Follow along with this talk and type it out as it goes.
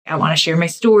I want to share my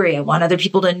story. I want other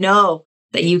people to know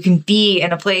that you can be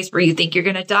in a place where you think you're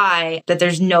going to die, that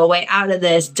there's no way out of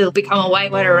this, to become a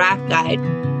whitewater raft guide.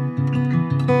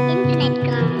 Internet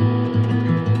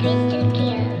gone. Crystal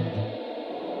clear.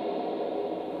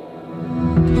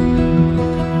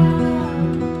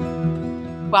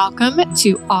 Welcome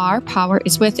to Our Power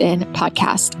is Within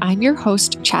podcast. I'm your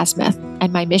host, Chasmith,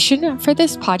 and my mission for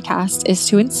this podcast is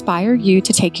to inspire you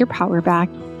to take your power back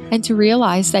and to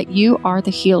realize that you are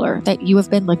the healer that you have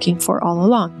been looking for all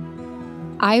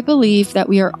along. I believe that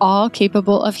we are all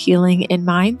capable of healing in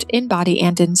mind, in body,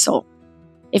 and in soul.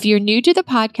 If you're new to the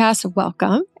podcast,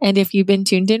 welcome. And if you've been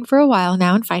tuned in for a while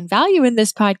now and find value in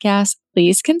this podcast,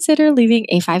 please consider leaving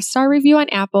a 5-star review on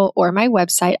Apple or my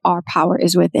website,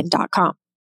 ourpoweriswithin.com.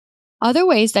 Other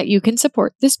ways that you can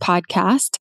support this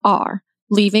podcast are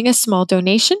leaving a small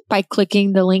donation by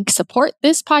clicking the link support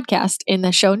this podcast in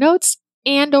the show notes,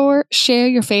 and or share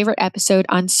your favorite episode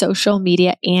on social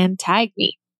media and tag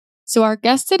me. So our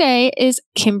guest today is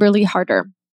Kimberly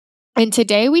Harter. And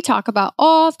today we talk about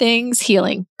all things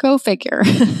healing. Go figure.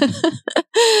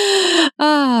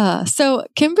 So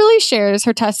Kimberly shares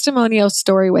her testimonial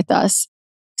story with us.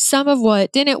 Some of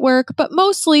what didn't work, but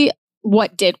mostly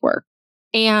what did work.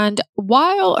 And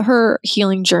while her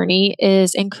healing journey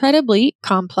is incredibly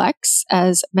complex,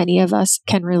 as many of us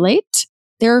can relate,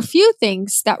 there are a few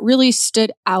things that really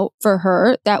stood out for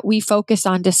her that we focus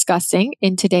on discussing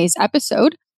in today's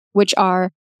episode, which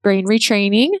are brain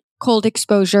retraining, cold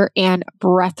exposure, and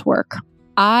breath work.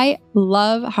 I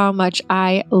love how much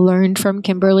I learned from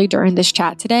Kimberly during this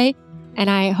chat today, and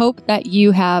I hope that you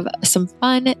have some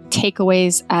fun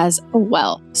takeaways as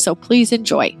well. So please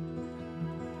enjoy.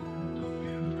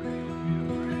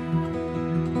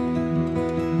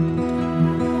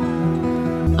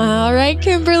 All right,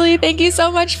 Kimberly, thank you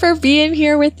so much for being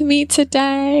here with me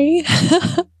today.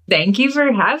 Thank you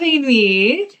for having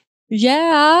me.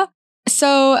 Yeah.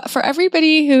 So for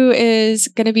everybody who is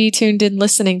going to be tuned in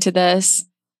listening to this,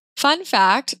 fun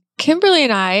fact, Kimberly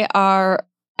and I are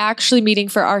actually meeting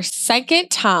for our second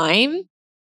time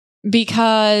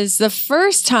because the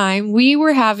first time we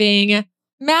were having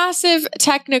massive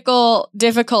technical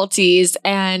difficulties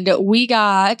and we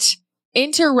got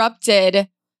interrupted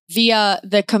via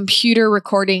the computer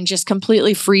recording just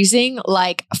completely freezing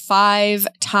like 5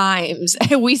 times.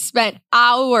 We spent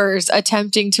hours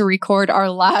attempting to record our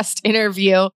last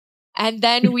interview. And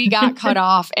then we got cut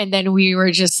off. And then we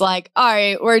were just like, all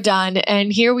right, we're done.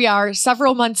 And here we are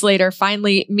several months later,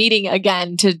 finally meeting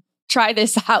again to try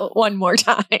this out one more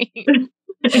time.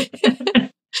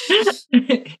 It's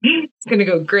going to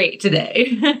go great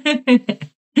today.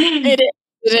 It is.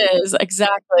 It is.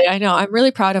 Exactly. I know. I'm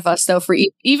really proud of us though for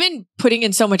even putting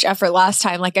in so much effort last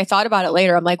time. Like I thought about it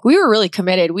later. I'm like, we were really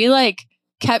committed. We like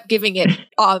kept giving it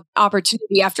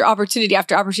opportunity after opportunity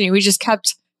after opportunity. We just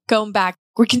kept going back.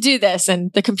 We can do this.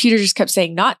 And the computer just kept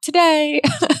saying, not today.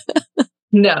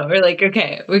 No, we're like,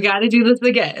 okay, we got to do this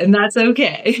again. And that's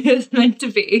okay. It's meant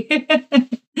to be.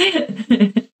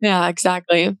 Yeah,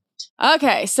 exactly.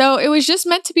 Okay, so it was just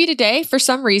meant to be today for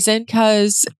some reason,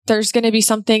 because there's going to be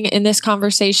something in this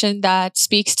conversation that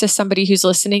speaks to somebody who's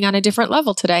listening on a different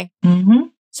level today. Mm-hmm.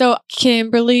 So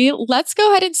Kimberly, let's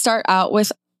go ahead and start out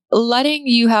with letting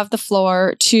you have the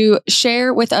floor to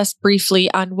share with us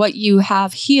briefly on what you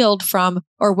have healed from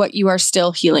or what you are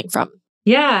still healing from.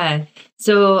 Yeah.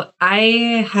 So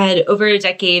I had over a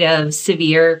decade of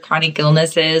severe chronic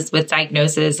illnesses with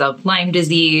diagnosis of Lyme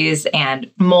disease and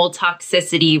mold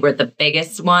toxicity were the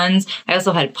biggest ones. I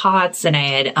also had POTS and I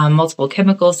had multiple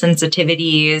chemical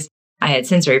sensitivities. I had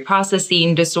sensory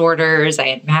processing disorders. I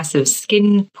had massive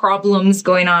skin problems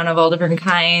going on of all different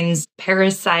kinds,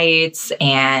 parasites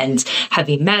and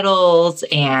heavy metals,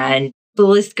 and the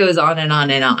list goes on and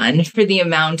on and on for the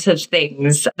amount of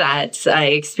things that I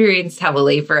experienced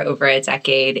heavily for over a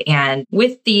decade. And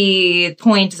with the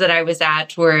point that I was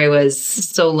at where I was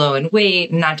so low in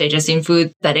weight and not digesting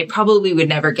food that I probably would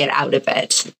never get out of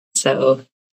it. So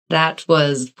that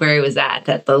was where I was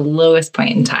at the lowest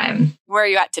point in time. Where are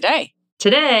you at today?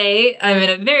 Today, I'm in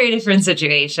a very different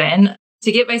situation.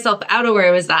 To get myself out of where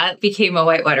I was at, became a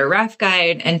whitewater raft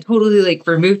guide and totally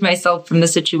removed myself from the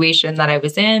situation that I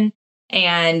was in.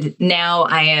 And now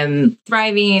I am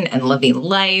thriving and living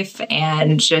life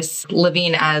and just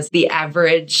living as the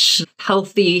average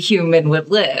healthy human would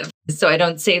live. So I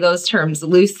don't say those terms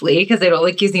loosely because I don't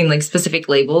like using specific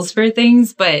labels for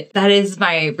things, but that is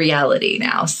my reality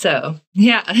now. So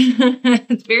yeah,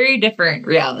 it's very different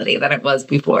reality than it was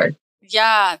before.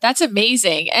 Yeah, that's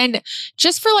amazing. And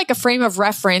just for a frame of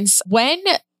reference, when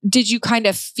did you kind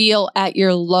of feel at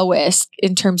your lowest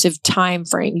in terms of time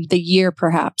frame, the year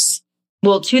perhaps?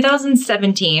 Well,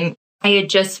 2017, I had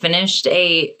just finished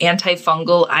a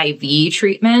antifungal IV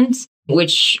treatment,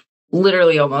 which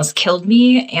literally almost killed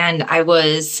me. And I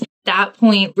was at that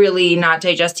point really not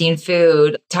digesting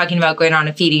food, talking about going on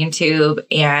a feeding tube,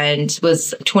 and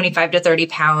was 25 to 30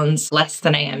 pounds less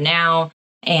than I am now,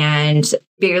 and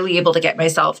barely able to get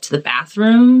myself to the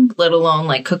bathroom, let alone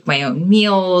like cook my own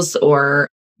meals, or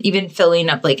even filling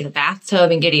up like the bathtub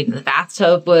and getting in the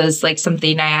bathtub was like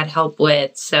something I had help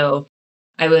with. So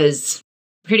I was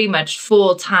pretty much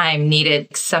full time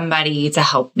needed somebody to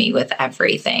help me with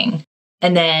everything.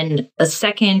 And then a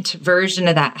second version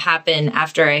of that happened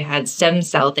after I had stem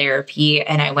cell therapy,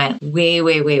 and I went way,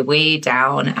 way, way, way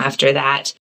down after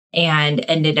that and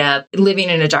ended up living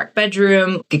in a dark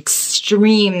bedroom,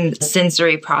 extreme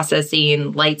sensory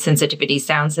processing, light sensitivity,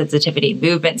 sound sensitivity,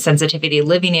 movement sensitivity,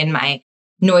 living in my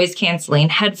noise canceling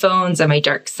headphones and my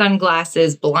dark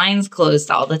sunglasses, blinds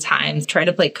closed all the time, trying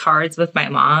to play cards with my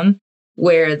mom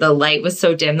where the light was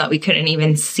so dim that we couldn't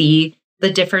even see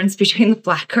the difference between the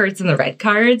black cards and the red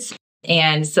cards.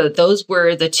 And so those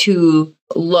were the two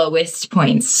lowest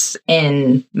points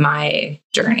in my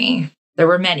journey. There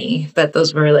were many, but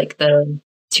those were like the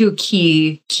two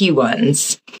key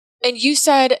ones. And you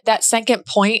said that second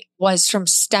point was from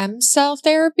stem cell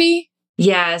therapy?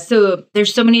 Yeah. So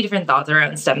there's so many different thoughts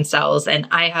around stem cells, and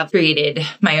I have created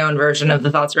my own version of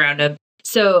the thoughts around them.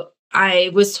 So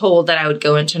I was told that I would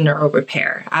go into neuro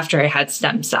repair after I had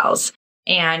stem cells.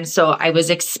 And so I was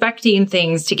expecting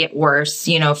things to get worse,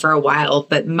 for a while,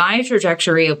 but my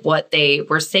trajectory of what they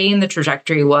were saying the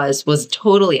trajectory was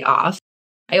totally off.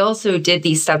 I also did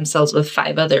these stem cells with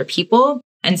 5 other people.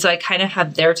 And so I kind of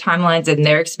have their timelines and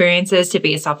their experiences to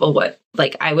base off of what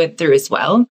I went through as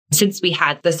well, since we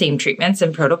had the same treatments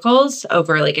and protocols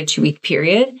over like a 2-week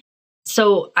period.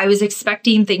 So I was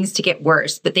expecting things to get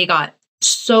worse, but they got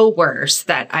so worse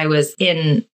that I was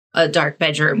in a dark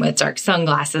bedroom with dark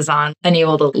sunglasses on,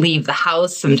 unable to leave the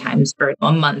house sometimes for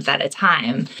a month at a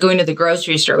time. Going to the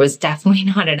grocery store was definitely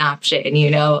not an option,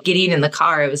 Getting in the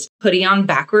car, I was putting on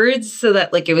backwards so that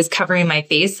it was covering my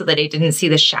face so that I didn't see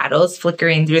the shadows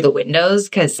flickering through the windows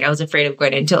because I was afraid of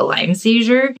going into a Lyme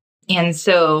seizure. And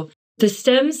so the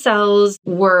stem cells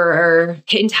were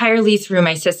entirely through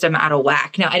my system out of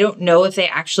whack. Now, I don't know if they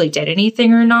actually did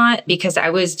anything or not because I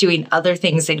was doing other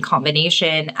things in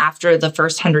combination. After the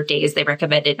first 100 days, they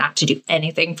recommended not to do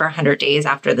anything for 100 days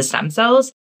after the stem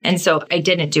cells. And so I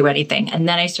didn't do anything. And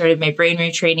then I started my brain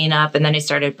retraining up, and then I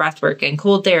started breathwork and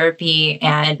cold therapy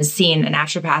and seeing a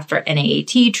naturopath for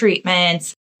NAAT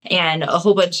treatments and a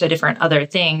whole bunch of different other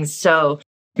things. So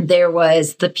there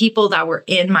was the people that were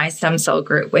in my stem cell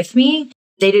group with me.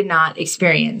 They did not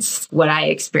experience what I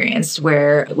experienced,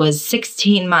 where it was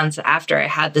 16 months after I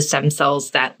had the stem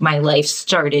cells that my life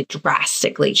started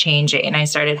drastically changing and I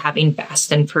started having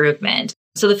vast improvement.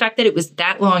 So the fact that it was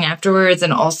that long afterwards,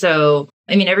 and also,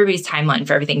 everybody's timeline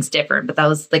for everything's different, but that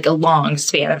was a long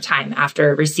span of time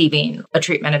after receiving a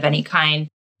treatment of any kind.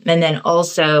 And then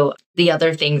also the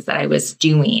other things that I was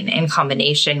doing in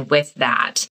combination with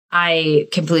that. I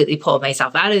completely pulled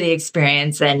myself out of the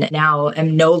experience and now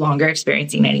am no longer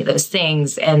experiencing any of those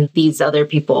things. And these other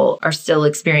people are still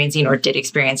experiencing or did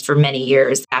experience for many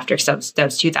years after. So that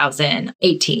was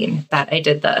 2018 that I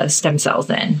did the stem cells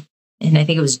in. And I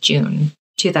think it was June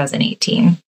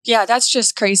 2018. Yeah, that's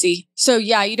just crazy. So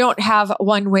yeah, you don't have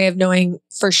one way of knowing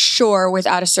for sure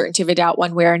without a certainty of a doubt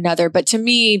one way or another. But to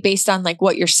me, based on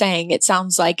what you're saying, it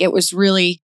sounds like it was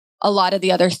really a lot of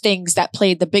the other things that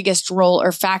played the biggest role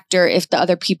or factor if the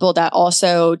other people that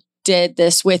also did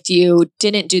this with you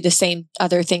didn't do the same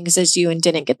other things as you and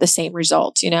didn't get the same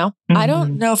results, Mm-hmm. I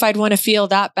don't know if I'd want to feel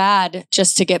that bad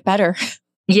just to get better.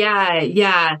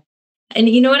 Yeah. And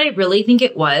you know what I really think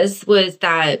it was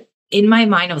that in my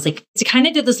mind, I was like, I kind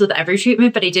of did this with every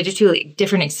treatment, but I did it to a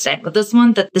different extent with this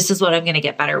one, that this is what I'm going to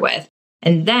get better with.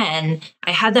 And then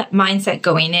I had that mindset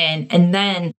going in, and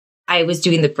then I was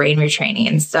doing the brain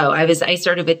retraining. So I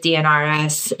started with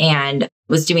DNRS and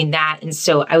was doing that. And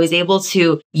so I was able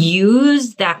to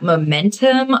use that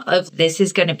momentum of this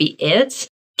is going to be it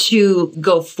to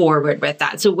go forward with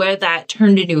that. So where that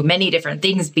turned into many different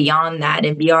things beyond that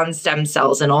and beyond stem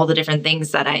cells and all the different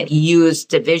things that I used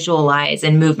to visualize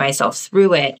and move myself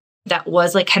through it, that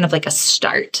was kind of a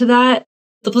start to that.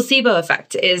 The placebo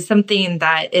effect is something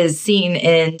that is seen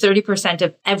in 30%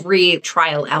 of every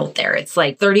trial out there. It's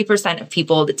 30% of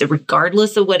people,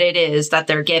 regardless of what it is that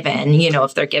they're given,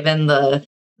 if they're given the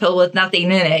pill with nothing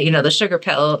in it, the sugar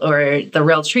pill or the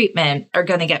real treatment, are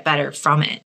going to get better from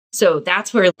it. So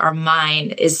that's where our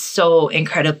mind is so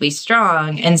incredibly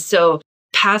strong and so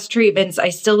past treatments, I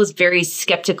still was very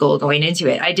skeptical going into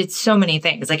it. I did so many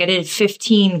things. Like I did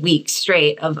 15 weeks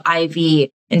straight of IV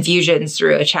infusions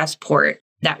through a chest port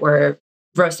that were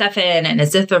Rocephin and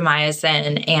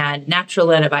azithromycin and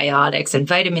natural antibiotics and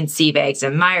vitamin C bags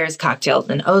and Myers cocktails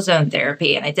and ozone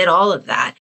therapy. And I did all of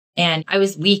that. And I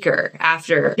was weaker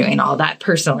after doing all that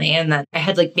personally. And then I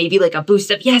had like maybe like a boost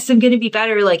of, yes, I'm going to be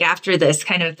better like after this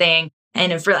kind of thing.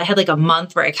 And I had like a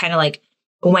month where I kind of like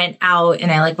went out and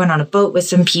I like went on a boat with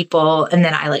some people and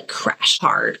then I like crashed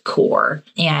hardcore.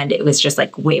 And it was just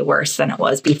like way worse than it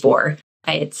was before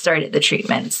I had started the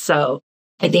treatment. So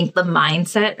I think the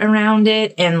mindset around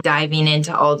it and diving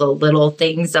into all the little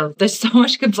things of there's so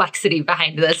much complexity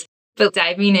behind this, but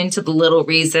diving into the little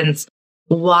reasons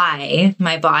why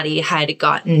my body had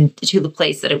gotten to the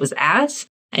place that it was at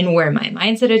and where my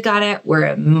mindset had got at,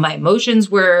 where my emotions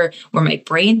were, where my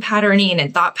brain patterning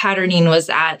and thought patterning was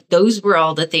at. Those were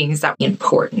all the things that were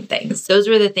important things. Those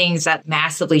were the things that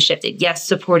massively shifted. Yes,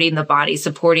 supporting the body,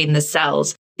 supporting the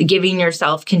cells, giving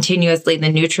yourself continuously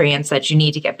the nutrients that you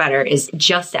need to get better is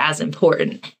just as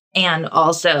important. And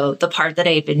also the part that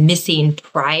I had been missing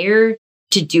prior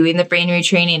to doing the brain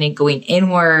retraining and going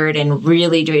inward and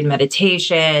really doing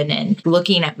meditation and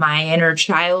looking at my inner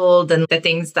child and the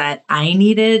things that I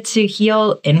needed to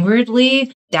heal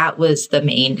inwardly, that was the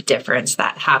main difference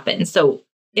that happened. So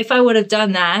if I would have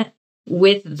done that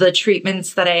with the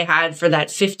treatments that I had for that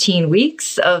 15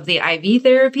 weeks of the IV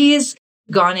therapies,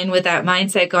 gone in with that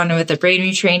mindset, gone in with the brain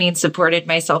retraining, supported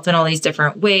myself in all these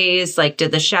different ways, like did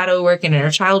the shadow work and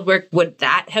inner child work, would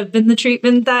that have been the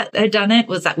treatment that had done it?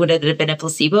 Would it have been a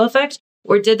placebo effect?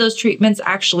 Or did those treatments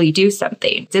actually do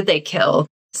something? Did they kill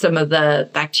some of the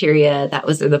bacteria that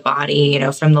was in the body,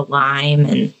 from the Lyme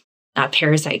and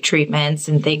parasite treatments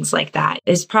and things like that?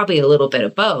 It's probably a little bit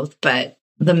of both, but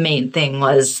the main thing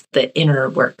was the inner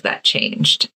work that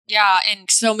changed. Yeah. And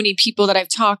so many people that I've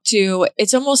talked to,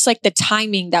 it's almost like the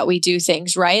timing that we do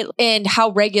things, right? And how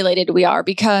regulated we are,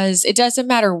 because it doesn't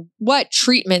matter what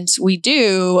treatments we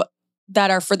do that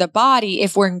are for the body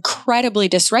if we're incredibly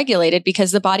dysregulated,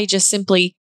 because the body just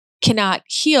simply cannot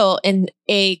heal in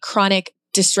a chronic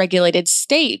dysregulated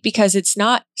state because it's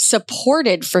not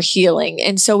supported for healing.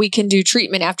 And so we can do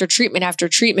treatment after treatment after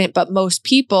treatment, but most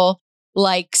people,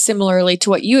 like similarly to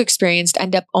what you experienced,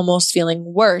 end up almost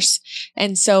feeling worse.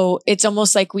 And so it's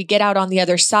almost like we get out on the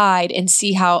other side and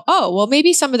see how, oh, well,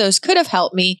 maybe some of those could have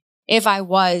helped me if I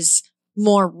was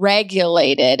more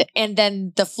regulated. And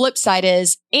then the flip side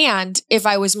is, and if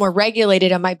I was more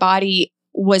regulated and my body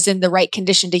was in the right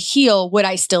condition to heal, would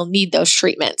I still need those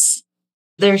treatments?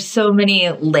 There's so many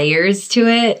layers to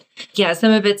it. Yeah,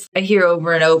 some of it's, I hear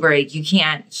over and over, you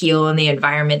can't heal in the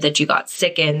environment that you got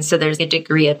sick in. So there's a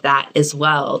degree of that as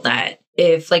well, that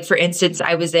if, like, for instance,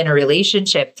 I was in a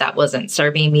relationship that wasn't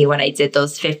serving me when I did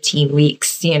those 15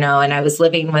 weeks, and I was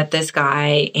living with this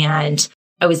guy and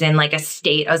I was in like a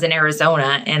state, I was in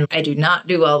Arizona and I do not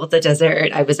do well with the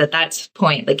desert. I was at that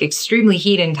point, like extremely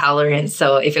heat intolerant.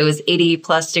 So if it was 80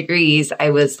 plus degrees, I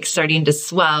was starting to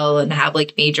swell and have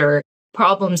like major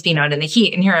problems being out in the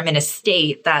heat. And here I'm in a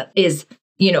state that is,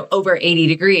 over 80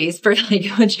 degrees for like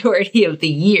a majority of the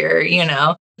year,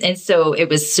 And so it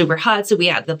was super hot. So we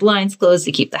had the blinds closed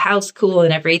to keep the house cool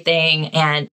and everything.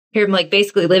 And here I'm like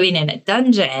basically living in a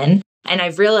dungeon. And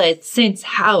I've realized since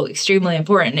how extremely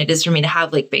important it is for me to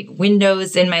have like big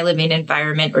windows in my living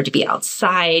environment or to be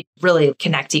outside, really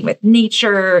connecting with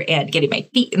nature and getting my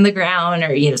feet in the ground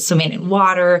or, swimming in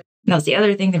water. And that was the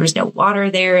other thing. There was no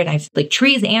water there. And I've like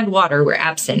trees and water were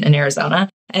absent in Arizona.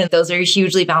 And those are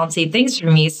hugely balancing things for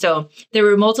me. So there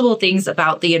were multiple things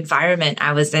about the environment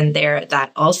I was in there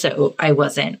that also I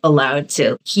wasn't allowed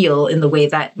to heal in the way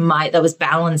that was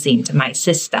balancing to my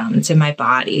system, to my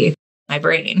body, my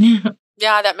brain.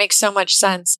 Yeah, that makes so much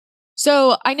sense.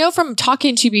 So I know from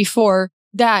talking to you before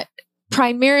that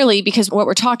primarily because what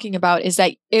we're talking about is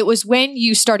that it was when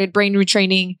you started brain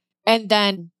retraining and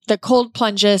then the cold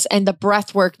plunges and the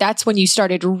breath work, that's when you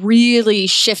started really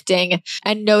shifting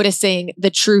and noticing the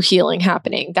true healing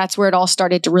happening. That's where it all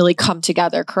started to really come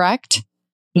together, correct?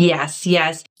 Yes.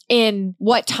 In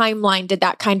what timeline did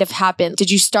that kind of happen? Did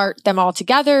you start them all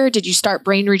together? Did you start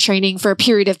brain retraining for a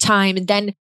period of time and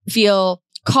then feel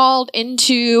called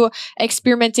into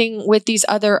experimenting with these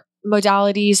other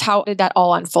modalities? How did that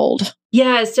all unfold?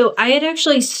 Yeah, so I had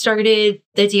actually started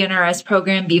the DNRS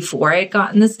program before I'd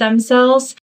gotten the stem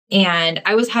cells, and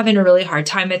I was having a really hard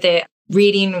time with it.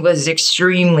 Reading was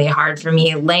extremely hard for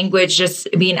me. Language, just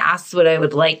being asked what I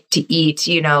would like to eat,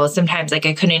 sometimes like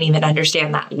I couldn't even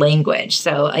understand that language.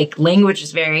 So like language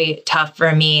is very tough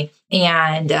for me.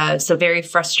 And so very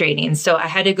frustrating. So I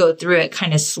had to go through it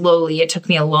kind of slowly. It took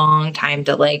me a long time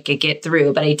to like get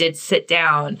through, but I did sit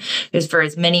down for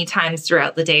as many times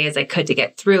throughout the day as I could to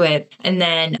get through it. And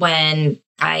then when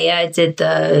I did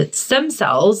the stem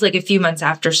cells, like a few months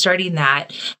after starting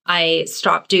that, I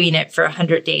stopped doing it for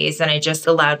 100 days and I just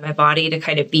allowed my body to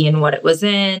kind of be in what it was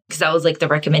in, because that was like the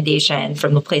recommendation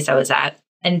from the place I was at.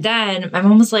 And then my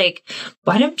mom was like,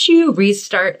 why don't you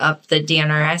restart up the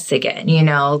DNRS again?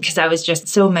 Because I was just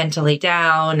so mentally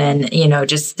down and,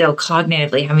 just still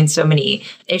cognitively having so many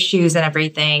issues and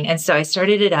everything. And so I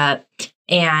started it up.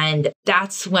 And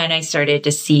that's when I started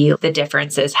to see the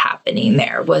differences happening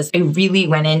there. Was I really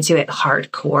went into it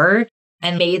hardcore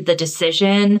and made the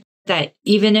decision that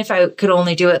even if I could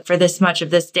only do it for this much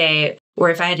of this day, or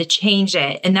if I had to change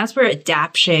it, and that's where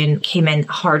adaptation came in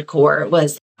hardcore,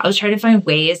 was I was trying to find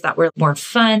ways that were more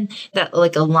fun, that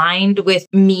like aligned with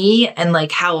me and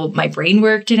like how my brain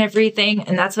worked and everything.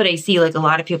 And that's what I see like a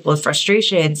lot of people with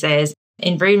frustrations is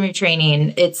in brain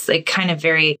retraining, it's like kind of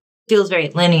feels very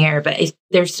linear, but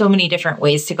there's so many different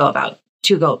ways to go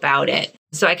about it.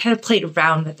 So I kind of played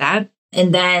around with that.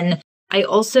 And then I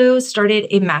also started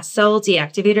a mast cell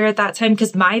deactivator at that time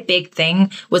because my big thing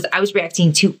was I was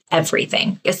reacting to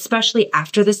everything, especially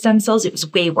after the stem cells. It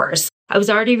was way worse. I was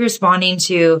already responding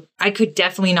to, I could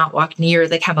definitely not walk near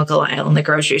the chemical aisle in the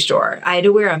grocery store. I had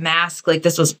to wear a mask. Like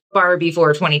this was far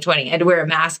before 2020. I had to wear a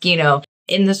mask,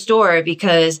 in the store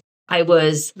because I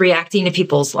was reacting to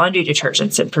people's laundry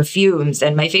detergents and perfumes,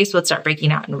 and my face would start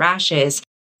breaking out in rashes.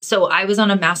 So I was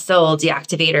on a mast cell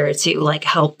deactivator to like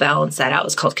help balance that out. It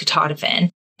was called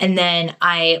ketotifen. And then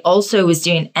I also was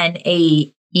doing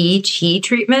NAET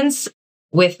treatments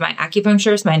with my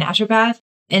acupuncturist, my naturopath.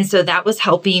 And so that was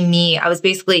helping me. I was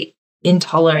basically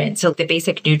intolerant to the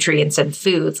basic nutrients and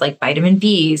foods like vitamin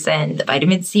Bs and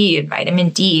vitamin C and vitamin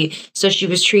D. So she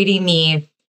was treating me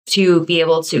to be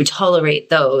able to tolerate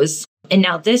those. And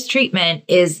now this treatment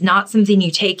is not something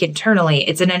you take internally.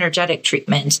 It's an energetic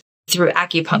treatment through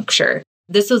acupuncture.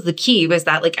 This was the key, was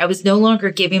that like I was no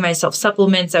longer giving myself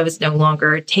supplements. I was no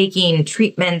longer taking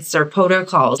treatments or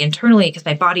protocols internally because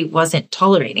my body wasn't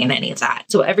tolerating any of that.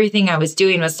 So everything I was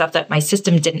doing was stuff that my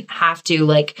system didn't have to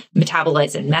like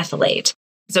metabolize and methylate.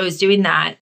 So I was doing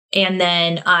that. And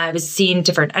then I was seeing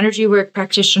different energy work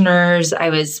practitioners. I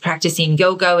was practicing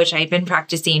yoga, which I had been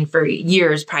practicing for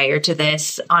years prior to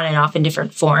this, on and off in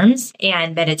different forms,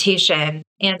 and meditation.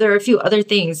 And there are a few other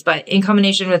things, but in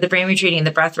combination with the brain retraining,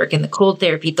 the breath work, and the cold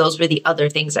therapy, those were the other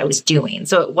things I was doing.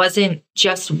 So it wasn't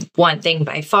just one thing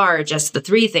by far, just the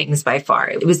three things by far.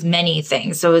 It was many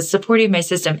things. So it was supporting my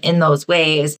system in those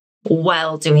ways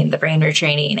while doing the brain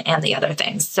retraining and the other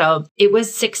things. So it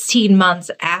was 16 months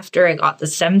after I got the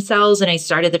stem cells and I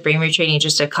started the brain retraining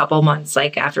just a couple months,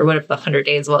 like after whatever the 100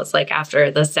 days was, like after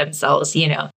the stem cells,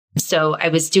 So I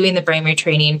was doing the brain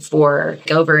retraining for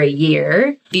over a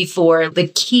year before the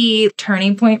key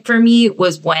turning point for me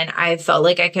was when I felt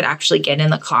like I could actually get in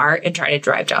the car and try to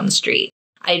drive down the street.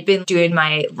 I'd been doing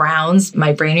my rounds,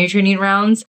 my brain retraining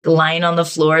rounds, lying on the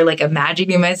floor, like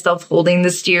imagining myself holding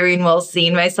the steering wheel,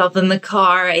 seeing myself in the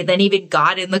car. I then even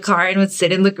got in the car and would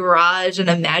sit in the garage and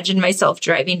imagine myself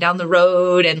driving down the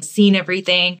road and seeing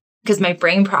everything, because my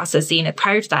brain processing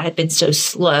prior to that had been so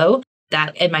slow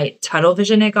that, and my tunnel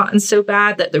vision had gotten so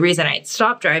bad that the reason I had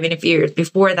stopped driving a few years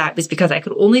before that was because I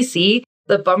could only see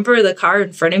the bumper of the car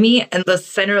in front of me and the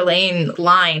center lane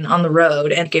line on the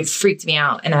road. And it freaked me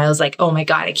out. And I was like, oh my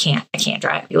God, I can't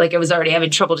drive. Like I was already having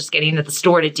trouble just getting to the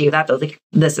store to do that. I was like,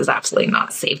 this is absolutely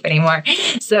not safe anymore.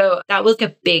 So that was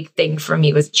a big thing for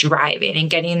me, was driving and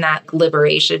getting that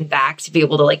liberation back to be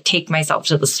able to like take myself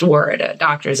to the store at a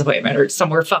doctor's appointment or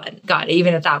somewhere fun. God,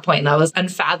 even at that point, that was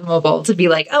unfathomable to be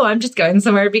like, oh, I'm just going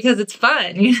somewhere because it's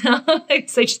fun. So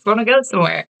I just want to go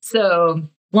somewhere. So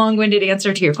long-winded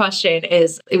answer to your question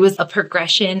is it was a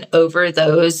progression over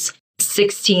those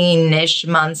 16-ish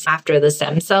months after the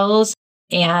stem cells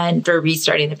and for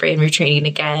restarting the brain retraining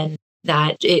again,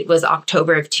 that it was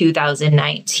October of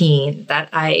 2019 that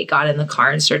I got in the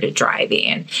car and started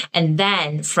driving. And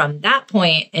then from that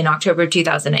point in October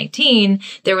 2019,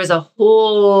 there was a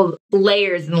whole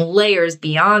layers and layers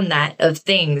beyond that of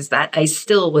things that I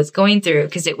still was going through,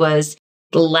 because it was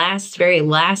the very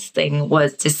last thing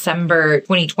was December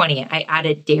 2020. I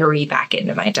added dairy back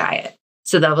into my diet.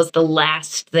 So that was the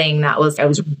last thing I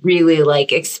was really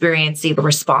like experiencing a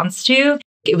response to.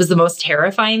 It was the most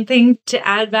terrifying thing to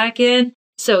add back in.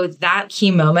 So that key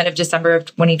moment of December of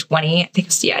 2020, I think it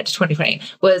was, 2020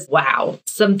 was, wow,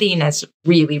 something has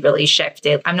really, really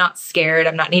shifted. I'm not scared.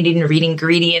 I'm not needing to read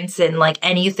ingredients and like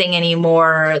anything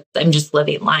anymore. I'm just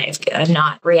living life. I'm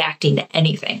not reacting to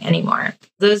anything anymore.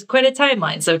 So it was quite a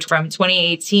timeline. So from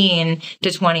 2018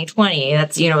 to 2020,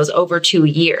 that's, it was over 2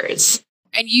 years.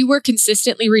 And you were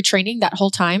consistently retraining that whole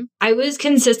time? I was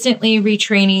consistently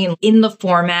retraining in the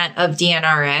format of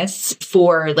DNRS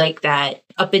for like that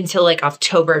up until like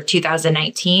October of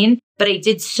 2019. But I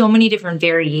did so many different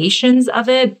variations of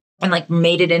it and like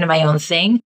made it into my own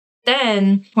thing.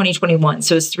 Then 2021,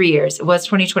 so it was 3 years. It was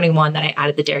 2021 that I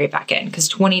added the dairy back in because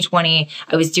 2020,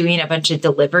 I was doing a bunch of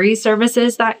delivery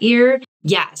services that year.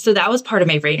 Yeah, so that was part of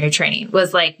my brain retraining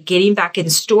was like getting back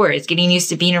in stores, getting used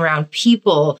to being around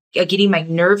people, getting my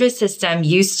nervous system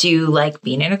used to like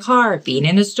being in a car, being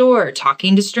in a store,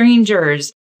 talking to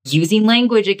strangers, using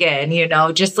language again,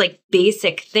 just like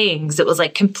basic things. It was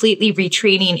like completely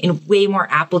retraining in way more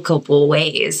applicable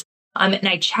ways. And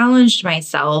I challenged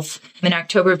myself in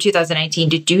October of 2019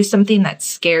 to do something that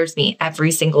scares me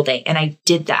every single day. And I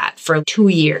did that for 2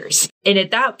 years. And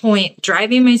at that point,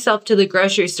 driving myself to the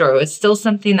grocery store was still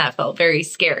something that felt very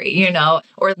scary,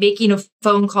 or making a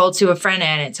phone call to a friend I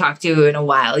hadn't talked to in a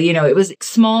while. It was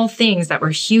small things that were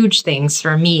huge things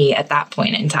for me at that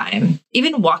point in time.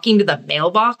 Even walking to the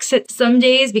mailbox at some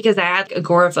days because I had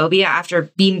agoraphobia after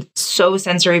being so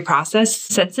sensory process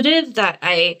sensitive that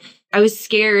I was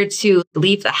scared to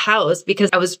leave the house because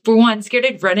I was, for one, scared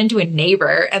I'd run into a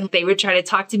neighbor and they would try to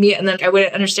talk to me and then I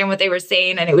wouldn't understand what they were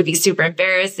saying and it would be super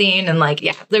embarrassing. And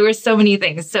there were so many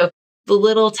things. So the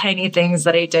little tiny things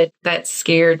that I did that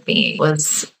scared me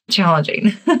was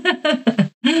challenging.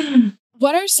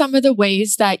 What are some of the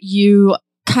ways that you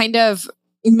kind of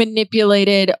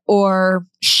manipulated or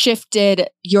shifted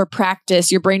your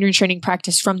practice, your brain retraining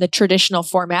practice from the traditional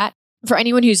format? For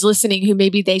anyone who's listening who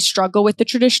maybe they struggle with the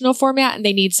traditional format and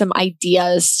they need some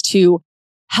ideas to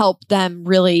help them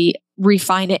really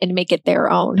refine it and make it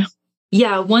their own.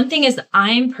 Yeah, one thing is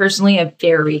I'm personally a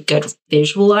very good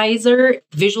visualizer.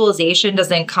 Visualization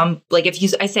doesn't come like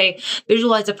I say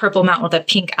visualize a purple mountain with a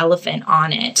pink elephant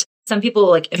on it. Some people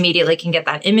like immediately can get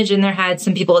that image in their head.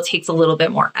 Some people it takes a little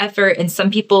bit more effort and some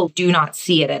people do not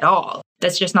see it at all.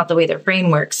 That's just not the way their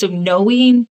brain works. So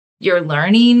knowing your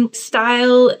learning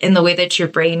style and the way that your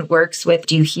brain works with,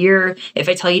 if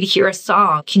I tell you to hear a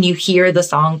song, can you hear the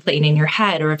song playing in your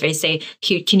head? Or if I say,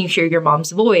 can you hear your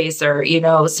mom's voice or,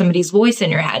 somebody's voice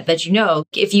in your head that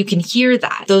if you can hear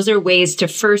that, those are ways to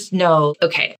first know,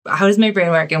 okay, how does my brain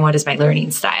work and what is my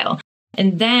learning style?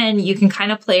 And then you can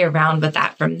kind of play around with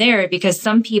that from there because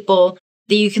some people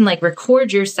that you can like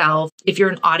record yourself. If you're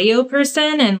an audio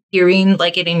person and hearing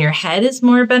like it in your head is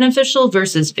more beneficial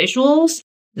versus visuals,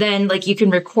 then like you can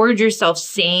record yourself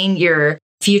saying your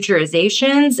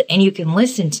futurizations and you can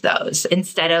listen to those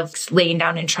instead of laying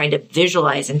down and trying to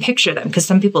visualize and picture them. Because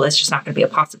some people, that's just not going to be a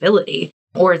possibility.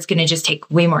 Or it's going to just take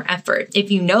way more effort.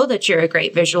 If you know that you're a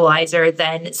great visualizer,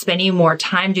 then spending more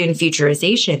time doing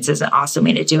futurizations is an awesome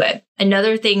way to do it.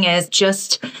 Another thing is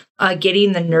just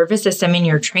getting the nervous system in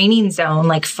your training zone,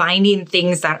 like finding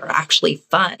things that are actually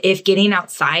fun. If getting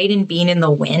outside and being in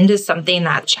the wind is something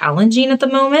that's challenging at the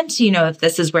moment, if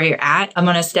this is where you're at, I'm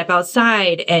going to step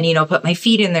outside and, put my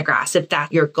feet in the grass. If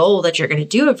that's your goal that you're going to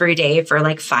do every day for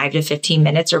like 5 to 15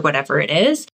 minutes or whatever it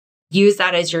is, use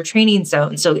that as your training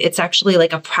zone. So it's actually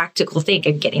like a practical thing.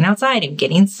 I'm getting outside, I'm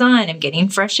getting sun, I'm getting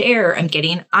fresh air, I'm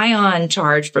getting ion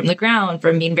charge from the ground,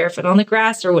 from being barefoot on the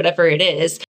grass or whatever it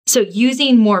is. So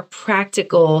using more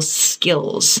practical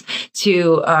skills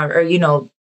to,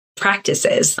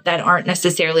 practices that aren't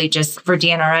necessarily just for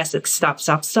DNRS, like stop,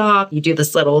 stop, stop. You do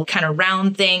this little kind of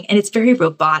round thing and it's very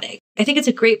robotic. I think it's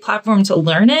a great platform to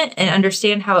learn it and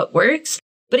understand how it works,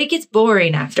 but it gets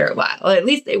boring after a while. At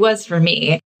least it was for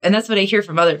me. And that's what I hear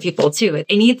from other people too. It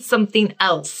needs something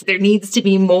else. There needs to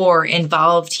be more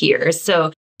involved here.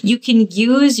 So you can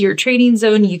use your training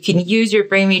zone. You can use your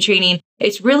brain retraining.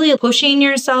 It's really pushing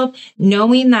yourself,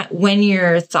 knowing that when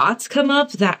your thoughts come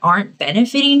up that aren't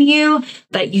benefiting you,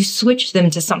 that you switch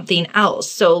them to something else.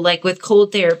 So like with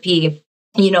cold therapy,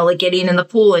 like getting in the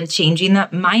pool and changing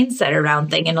that mindset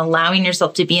around thing and allowing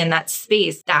yourself to be in that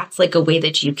space. That's like a way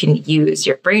that you can use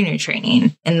your brain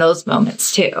retraining in those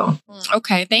moments too.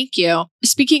 Okay, thank you.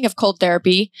 Speaking of cold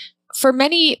therapy, for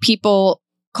many people,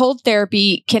 cold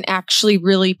therapy can actually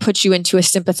really put you into a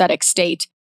sympathetic state.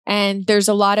 And there's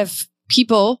a lot of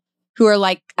people who are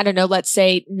like, I don't know, let's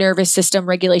say nervous system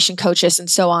regulation coaches and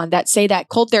so on that say that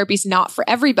cold therapy is not for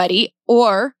everybody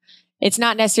or it's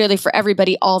not necessarily for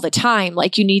everybody all the time.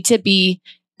 Like you need to be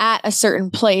at a certain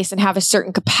place and have a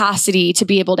certain capacity to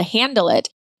be able to handle it.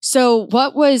 So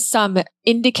what was some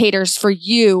indicators for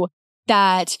you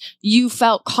that you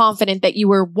felt confident that you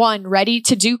were, one, ready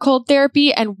to do cold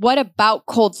therapy? And what about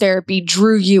cold therapy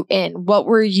drew you in? What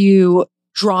were you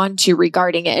drawn to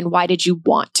regarding it? And why did you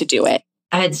want to do it?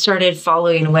 I had started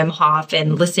following Wim Hof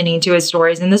and listening to his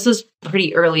stories. And this was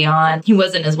pretty early on. He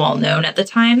wasn't as well known at the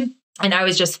time. And I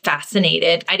was just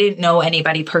fascinated. I didn't know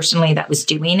anybody personally that was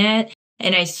doing it.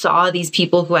 And I saw these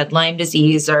people who had Lyme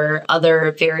disease or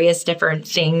other various different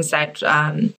things that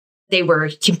they were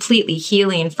completely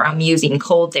healing from using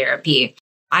cold therapy.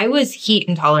 I was heat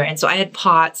intolerant, so I had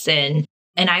POTS and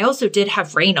I also did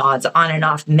have Raynaud's on and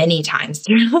off many times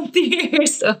throughout the year.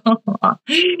 So,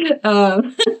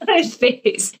 my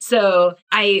face. So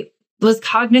I was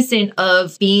cognizant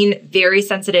of being very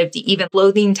sensitive to even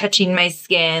clothing touching my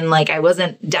skin. Like I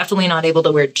wasn't definitely not able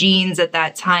to wear jeans at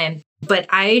that time. But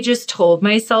I just told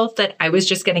myself that I was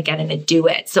just going to get in and do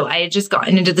it. So I had just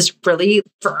gotten into this really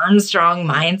firm, strong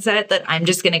mindset that I'm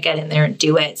just going to get in there and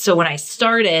do it. So when I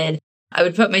started, I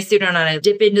would put my suit on and I'd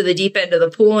dip into the deep end of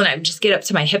the pool and I would just get up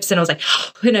to my hips and I was like,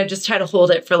 and I'd just try to hold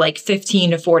it for like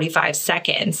 15 to 45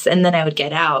 seconds. And then I would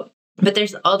get out. But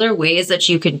there's other ways that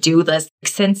you can do this.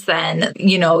 Since then,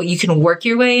 you can work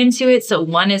your way into it. So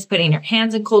one is putting your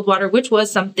hands in cold water, which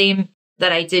was something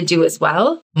that I did do as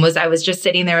well, I was just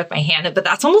sitting there with my hand, but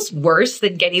that's almost worse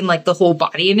than getting like the whole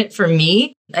body in it for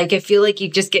me. Like I feel like you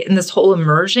just get in this whole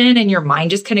immersion and your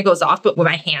mind just kind of goes off. But when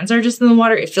my hands are just in the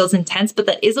water, it feels intense. But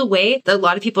that is a way that a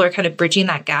lot of people are kind of bridging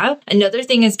that gap. Another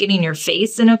thing is getting your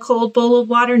face in a cold bowl of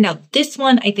water. Now, this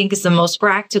one I think is the most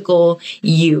practical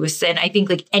use. And I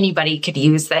think like anybody could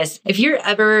use this. If you're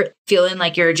ever feeling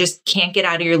like you're just can't get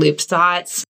out of your loop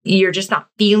thoughts, you're just not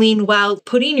feeling well,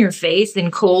 putting your face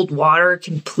in cold water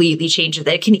completely changes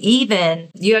it. It can even,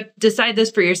 you have to decide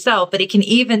this for yourself, but it can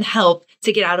even help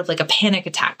to get out of like a panic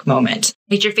attack moment.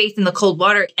 Put your face in the cold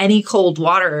water. Any cold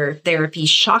water therapy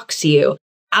shocks you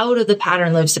out of the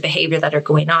pattern loops of behavior that are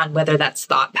going on, whether that's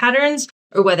thought patterns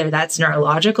or whether that's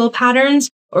neurological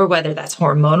patterns or whether that's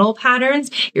hormonal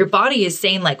patterns. Your body is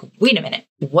saying like, wait a minute,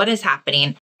 what is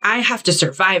happening? I have to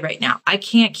survive right now. I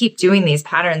can't keep doing these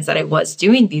patterns that I was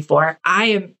doing before. I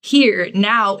am here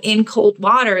now in cold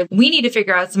water. We need to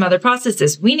figure out some other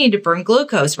processes. We need to burn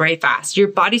glucose very fast. Your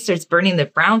body starts burning the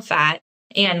brown fat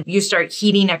and you start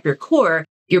heating up your core.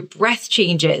 Your breath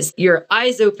changes, your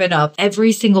eyes open up,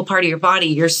 every single part of your body,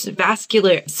 your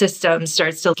vascular system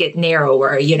starts to get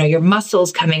narrower, your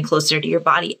muscles coming closer to your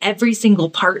body. Every single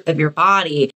part of your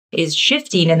body is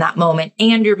shifting in that moment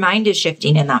and your mind is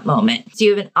shifting in that moment. So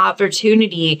you have an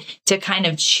opportunity to kind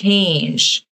of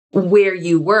change where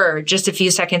you were just a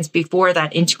few seconds before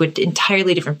that into an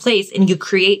entirely different place. And you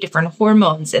create different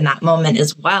hormones in that moment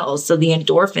as well. So the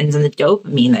endorphins and the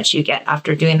dopamine that you get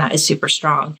after doing that is super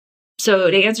strong. So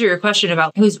to answer your question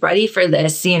about who's ready for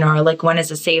this, or like when is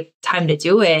a safe time to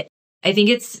do it, I think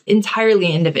it's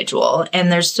entirely individual.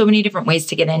 And there's so many different ways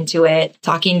to get into it.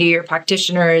 Talking to your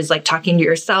practitioners, like talking to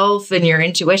yourself and your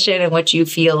intuition and what you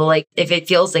feel like, if it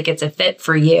feels like it's a fit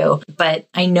for you. But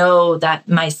I know that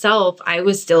myself, I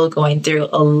was still going through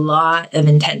a lot of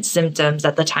intense symptoms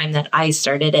at the time that I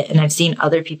started it. And I've seen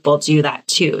other people do that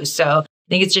too. So I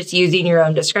think it's just using your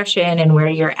own discretion and where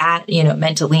you're at,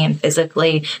 mentally and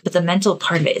physically. But the mental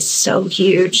part of it is so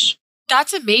huge.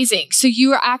 That's amazing. So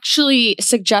you are actually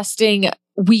suggesting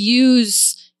we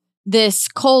use this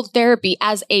cold therapy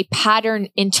as a pattern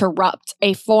interrupt,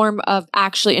 a form of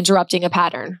actually interrupting a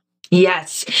pattern.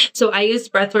 Yes. So I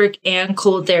used breathwork and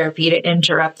cold therapy to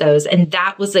interrupt those. And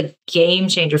that was a game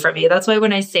changer for me. That's why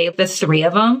when I say the three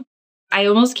of them, I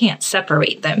almost can't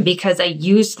separate them because I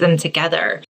used them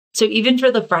together. So even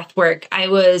for the breath work,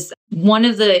 one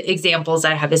of the examples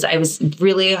I have is I was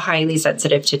really highly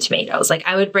sensitive to tomatoes. Like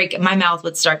my mouth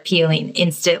would start peeling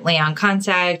instantly on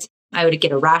contact. I would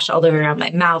get a rash all over around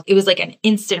my mouth. It was like an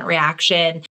instant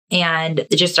reaction and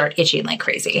it just started itching like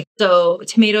crazy. So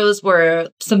tomatoes were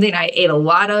something I ate a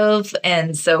lot of.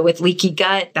 And so with leaky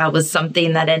gut, that was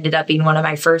something that ended up being one of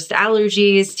my first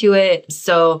allergies to it.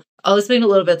 So I'll explain a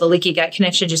little bit the leaky gut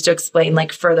connection just to explain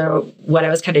like further what I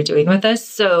was kind of doing with this.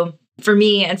 So for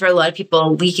me and for a lot of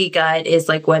people, leaky gut is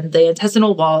like when the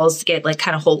intestinal walls get like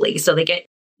kind of holy. So they get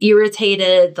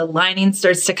irritated, the lining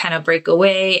starts to kind of break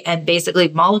away, and basically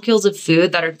molecules of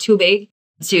food that are too big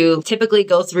to typically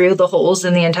go through the holes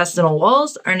in the intestinal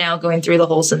walls are now going through the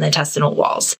holes in the intestinal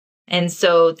walls. And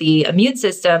so the immune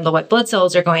system, the white blood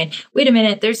cells are going, wait a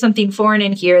minute, there's something foreign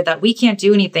in here that we can't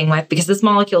do anything with because this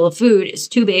molecule of food is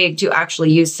too big to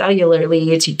actually use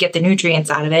cellularly to get the nutrients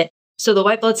out of it. So the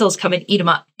white blood cells come and eat them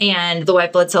up. And the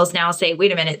white blood cells now say,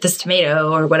 wait a minute, this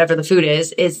tomato or whatever the food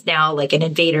is now like an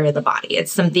invader in the body.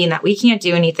 It's something that we can't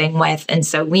do anything with. And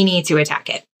so we need to attack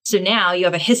it. So now you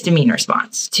have a histamine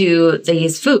response to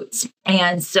these foods.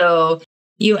 And so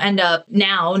you end up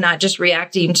now not just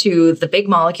reacting to the big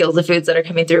molecules of foods that are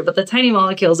coming through, but the tiny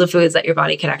molecules of foods that your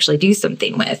body could actually do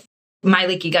something with. My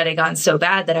leaky gut had gone so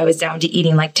bad that I was down to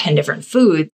eating like 10 different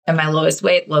foods at my lowest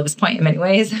point in many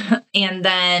ways. And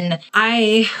then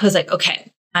I was like,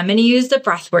 okay, I'm going to use the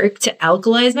breath work to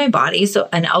alkalize my body. So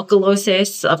an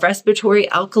alkalosis, a respiratory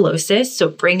alkalosis. So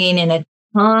bringing in a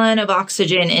ton of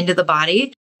oxygen into the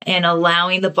body and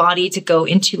allowing the body to go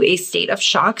into a state of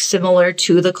shock similar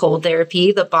to the cold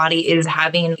therapy. The body is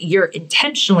you're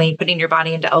intentionally putting your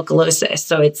body into alkalosis.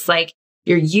 So it's like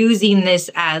you're using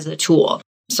this as a tool.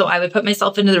 So I would put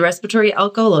myself into the respiratory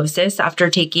alkalosis after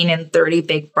taking in 30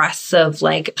 big breaths of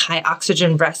like high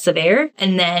oxygen breaths of air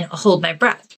and then hold my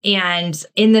breath. And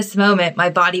in this moment, my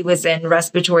body was in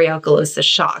respiratory alkalosis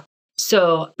shock.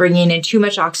 So bringing in too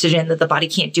much oxygen that the body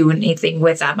can't do anything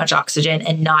with that much oxygen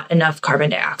and not enough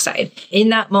carbon dioxide. In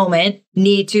that moment,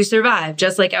 need to survive,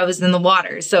 just like I was in the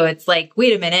water. So it's like,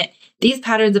 wait a minute. These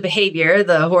patterns of behavior,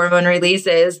 the hormone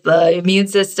releases, the immune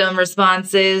system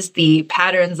responses, the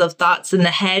patterns of thoughts in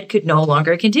the head could no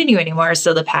longer continue anymore.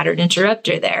 So the pattern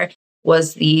interrupter there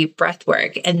was the breath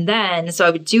work. And then, so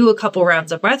I would do a couple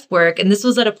rounds of breath work. And this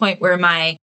was at a point where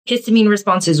my histamine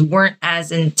responses weren't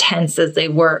as intense as they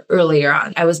were earlier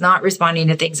on. I was not responding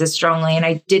to things as strongly. And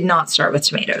I did not start with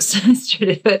tomatoes. I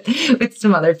started with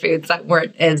some other foods that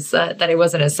weren't that I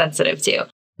wasn't as sensitive to.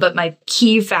 But my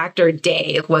key factor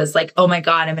day was like, oh my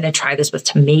God, I'm going to try this with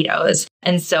tomatoes.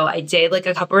 And so I did like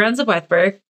a couple rounds of breath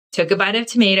work, took a bite of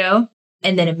tomato,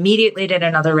 and then immediately did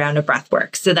another round of breath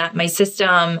work so that my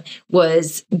system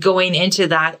was going into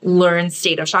that learned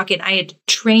state of shock. And I had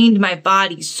trained my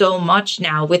body so much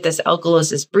now with this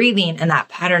alkalosis breathing and that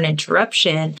pattern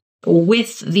interruption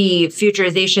with the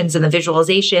futurizations and the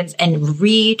visualizations and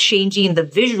re-changing the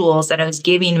visuals that I was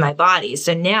giving my body.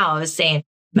 So now I was saying,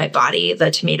 my body,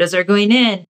 the tomatoes are going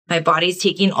in. My body's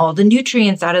taking all the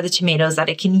nutrients out of the tomatoes that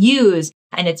it can use.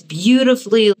 And it's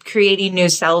beautifully creating new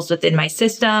cells within my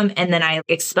system. And then I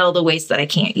expel the waste that I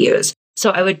can't use.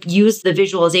 So I would use the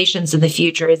visualizations and the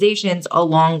futurizations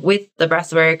along with the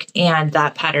breath work and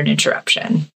that pattern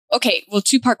interruption. Okay, well,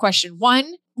 two-part question.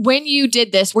 One, when you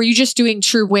did this, were you just doing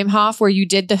true Wim Hof where you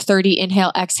did the 30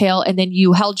 inhale, exhale, and then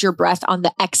you held your breath on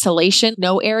the exhalation,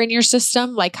 no air in your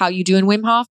system, like how you do in Wim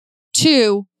Hof?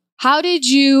 Two, how did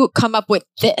you come up with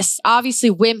this? Obviously,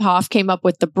 Wim Hof came up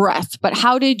with the breath, but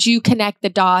how did you connect the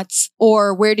dots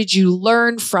or where did you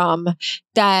learn from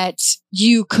that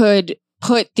you could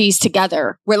put these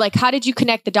together? How did you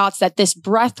connect the dots that this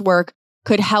breath work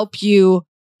could help you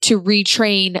to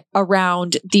retrain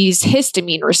around these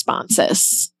histamine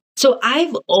responses? So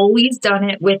I've always done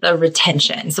it with a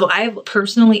retention. So I've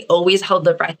personally always held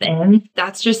the breath in.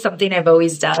 That's just something I've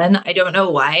always done. I don't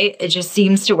know why. It just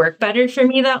seems to work better for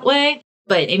me that way.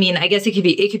 But I mean, I guess it could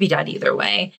be done either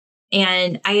way.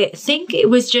 And I think it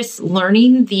was just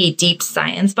learning the deep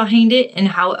science behind it and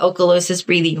how alkalosis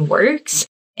breathing works.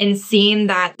 And seeing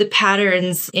that the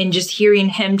patterns and just hearing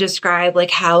him describe like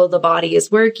how the body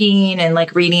is working and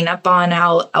like reading up on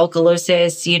how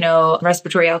alkalosis,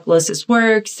 respiratory alkalosis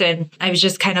works. And I was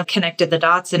just kind of connected the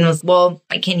dots and was, well,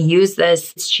 I can use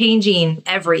this. It's changing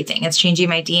everything. It's changing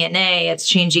my DNA. It's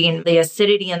changing the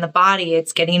acidity in the body.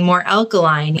 It's getting more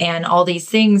alkaline and all these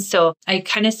things. So I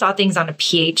kind of saw things on a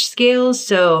pH scale.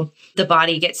 So the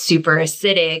body gets super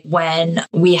acidic when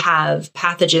we have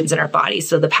pathogens in our body.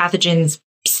 So the pathogens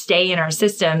stay in our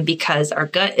system because our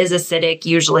gut is acidic,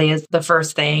 usually is the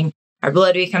first thing. Our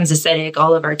blood becomes acidic.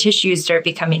 All of our tissues start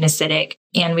becoming acidic.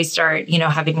 And we start,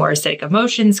 having more acidic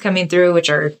emotions coming through, which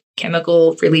are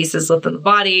chemical releases within the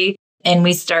body. And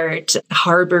we start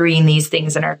harboring these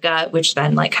things in our gut, which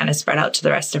then kind of spread out to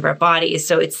the rest of our body.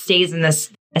 So it stays in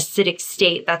this acidic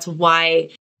state. That's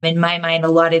why, in my mind, a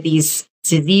lot of these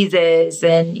diseases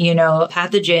and,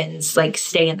 pathogens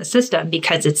stay in the system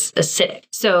because it's acidic.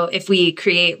 So if we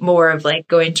create more of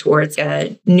going towards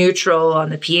a neutral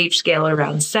on the pH scale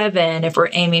around 7, if we're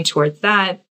aiming towards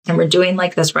that and we're doing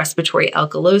this respiratory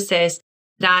alkalosis,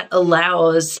 that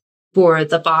allows for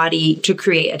the body to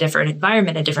create a different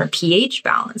environment, a different pH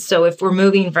balance. So if we're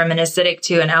moving from an acidic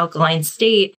to an alkaline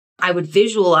state, I would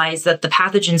visualize that the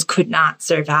pathogens could not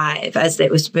survive as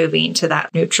it was moving to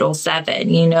that neutral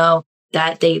 7,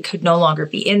 that they could no longer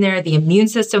be in there. The immune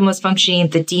system was functioning.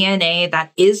 The DNA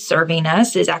that is serving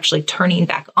us is actually turning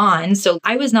back on. So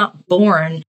I was not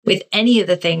born with any of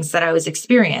the things that I was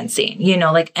experiencing,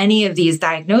 like any of these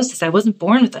diagnoses. I wasn't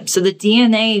born with them. So the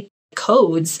DNA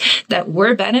codes that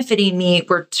were benefiting me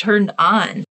were turned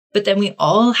on. But then we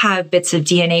all have bits of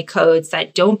DNA codes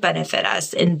that don't benefit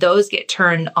us, and those get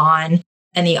turned on.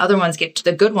 And the other ones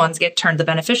the good ones get turned, the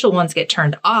beneficial ones get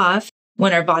turned off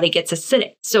when our body gets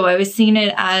acidic. So I was seeing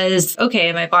it as,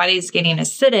 okay, my body's getting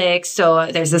acidic.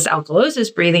 So there's this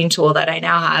alkalosis breathing tool that I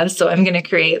now have. So I'm going to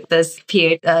create this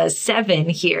pH 7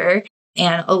 here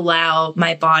and allow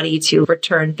my body to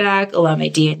return back, allow my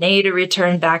DNA to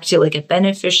return back to like a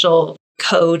beneficial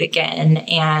code again.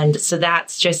 And so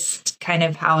that's just kind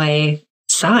of how I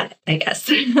saw it, I guess.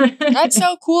 That's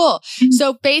so cool.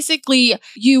 So basically,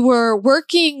 you were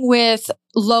working with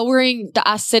lowering the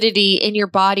acidity in your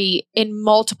body in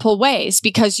multiple ways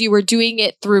because you were doing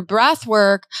it through breath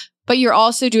work, but you're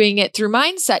also doing it through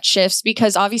mindset shifts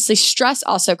because obviously stress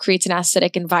also creates an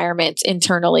acidic environment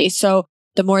internally. So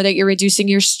the more that you're reducing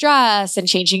your stress and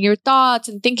changing your thoughts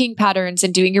and thinking patterns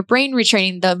and doing your brain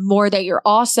retraining, the more that you're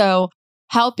also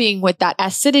helping with that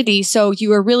acidity. So you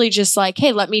were really just like,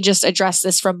 hey, let me just address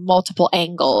this from multiple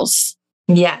angles.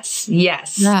 Yes.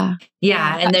 Yeah.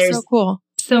 And there's so cool.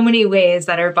 So many ways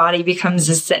that our body becomes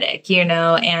acidic,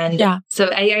 and so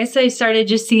I guess I started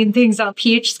just seeing things on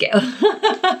pH scale.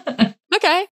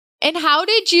 Okay. And how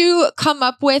did you come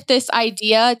up with this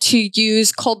idea to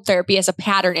use cold therapy as a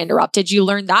pattern interrupt? Did you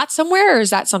learn that somewhere, or is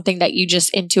that something that you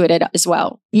just intuited as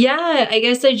well? Yeah, I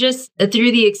guess I just,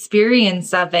 through the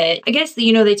experience of it, I guess,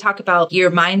 they talk about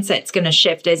your mindset's going to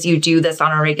shift as you do this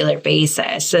on a regular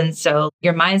basis. And so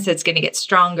your mindset's going to get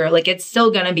stronger. Like it's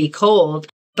still going to be cold,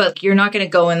 but you're not going to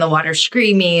go in the water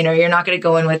screaming, or you're not going to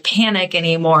go in with panic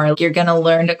anymore. You're going to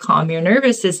learn to calm your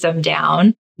nervous system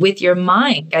down with your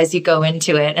mind as you go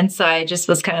into it. And so I just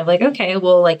was kind of like, okay,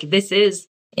 well, like this is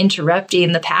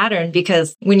interrupting the pattern,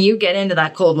 because when you get into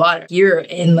that cold water, you're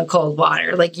in the cold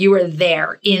water. Like you are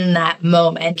there in that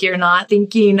moment. You're not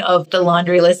thinking of the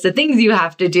laundry list of things you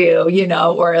have to do,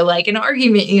 or like an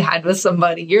argument you had with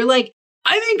somebody. You're like,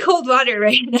 I'm in cold water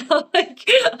right now. Like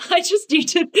I just need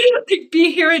to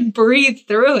be here and breathe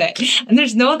through it. And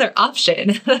there's no other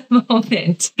option at the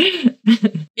moment.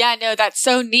 Yeah, no, that's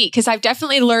so neat. Cause I've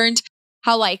definitely learned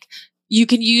how like you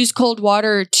can use cold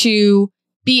water to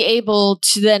be able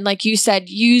to then, like you said,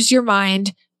 use your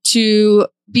mind to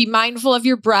be mindful of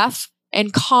your breath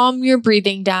and calm your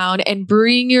breathing down and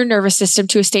bring your nervous system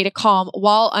to a state of calm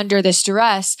while under this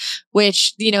duress,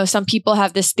 which, some people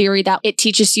have this theory that it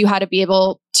teaches you how to be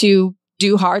able to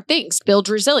do hard things, build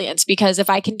resilience. Because if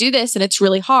I can do this and it's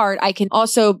really hard, I can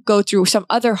also go through some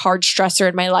other hard stressor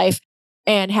in my life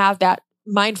and have that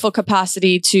mindful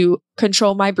capacity to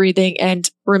control my breathing and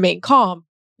remain calm.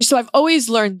 So I've always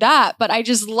learned that, but I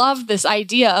just love this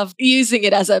idea of using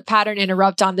it as a pattern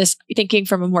interrupt on this, thinking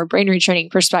from a more brain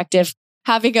retraining perspective,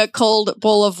 having a cold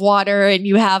bowl of water and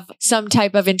you have some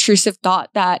type of intrusive thought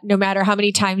that no matter how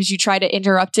many times you try to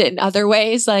interrupt it in other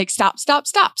ways, like stop.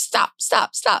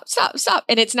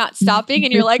 And it's not stopping.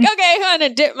 And you're like, okay, I'm going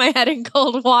to dip my head in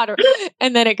cold water.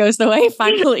 And then it goes away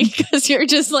finally because you're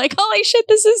just like, holy shit,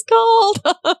 this is cold.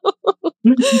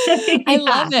 I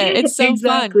love it. It's so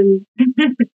fun.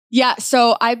 Yeah.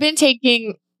 So I've been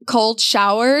taking cold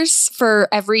showers for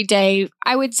every day.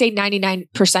 I would say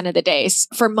 99% of the days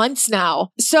for months now.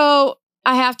 So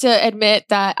I have to admit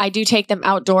that I do take them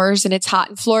outdoors and it's hot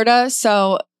in Florida.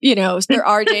 So, there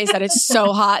are days that it's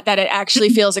so hot that it actually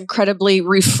feels incredibly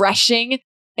refreshing.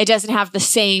 It doesn't have the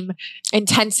same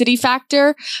intensity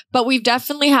factor, but we've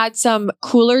definitely had some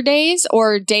cooler days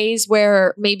or days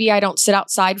where maybe I don't sit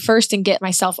outside first and get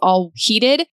myself all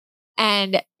heated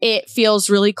and it feels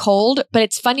really cold. But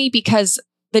it's funny because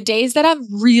the days that I'm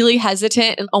really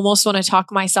hesitant and almost want to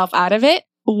talk myself out of it,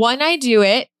 when I do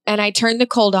it and I turn the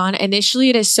cold on, initially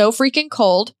it is so freaking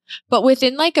cold, but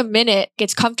within like a minute, it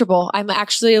gets comfortable. I'm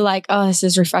actually like, oh, this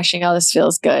is refreshing. Oh, this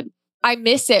feels good. I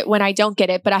miss it when I don't get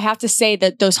it, but I have to say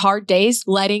that those hard days,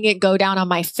 letting it go down on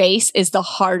my face is the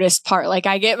hardest part. Like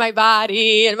I get my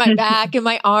body and my back and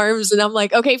my arms and I'm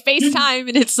like, okay, FaceTime.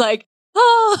 And it's like,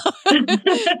 oh,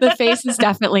 the face is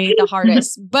definitely the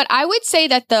hardest. But I would say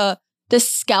that the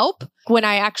scalp, when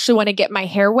I actually want to get my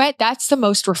hair wet, that's the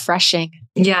most refreshing.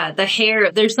 Yeah, the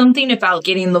hair, there's something about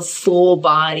getting the full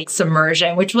body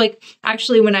submersion, which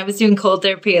actually when I was doing cold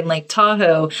therapy in Lake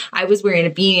Tahoe, I was wearing a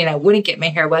beanie and I wouldn't get my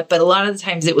hair wet, but a lot of the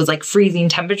times it was like freezing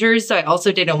temperatures. So I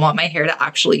also didn't want my hair to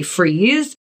actually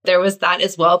freeze. There was that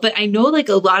as well. But I know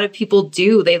a lot of people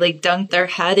do, they dunk their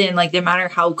head in no matter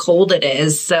how cold it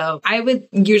is. So I would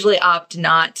usually opt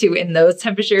not to in those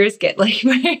temperatures get my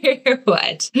hair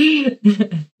wet.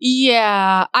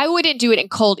 Yeah, I wouldn't do it in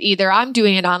cold either. I'm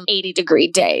doing it on 80-degree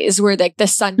days where like the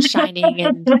sun's shining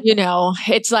and,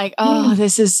 it's like, oh,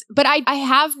 this is, but I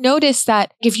have noticed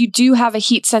that if you do have a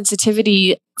heat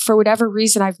sensitivity, for whatever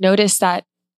reason, I've noticed that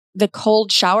the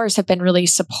cold showers have been really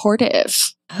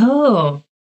supportive. Oh,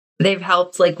 they've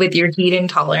helped like with your heat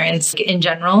intolerance in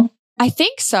general? I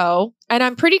think so. And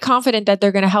I'm pretty confident that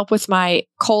they're going to help with my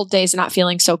cold days not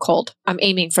feeling so cold. I'm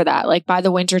aiming for that. Like by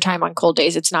the winter time on cold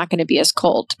days, it's not going to be as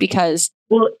cold because.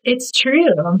 Well, it's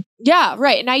true. Yeah,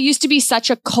 right. And I used to be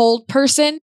such a cold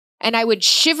person and I would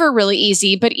shiver really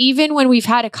easy. But even when we've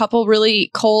had a couple really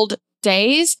cold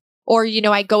days, or,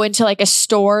 I go into like a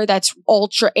store that's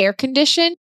ultra air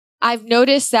conditioned, I've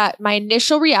noticed that my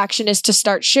initial reaction is to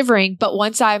start shivering. But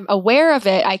once I'm aware of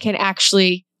it, I can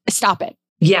actually stop it.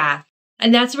 Yeah.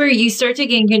 And that's where you start to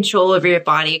gain control over your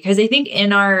body. Because I think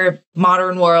in our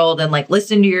modern world and like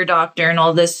listen to your doctor and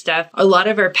all this stuff, a lot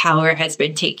of our power has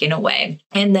been taken away.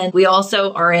 And then we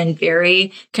also are in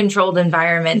very controlled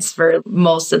environments for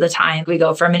most of the time. We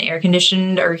go from an air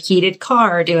conditioned or heated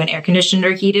car to an air conditioned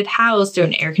or heated house to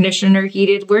an air conditioned or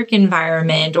heated work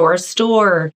environment or a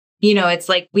store. It's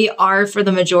like we are for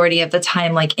the majority of the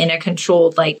time, like in a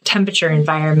controlled like temperature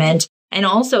environment. And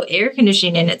also air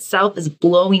conditioning in itself is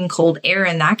blowing cold air,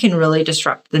 and that can really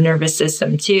disrupt the nervous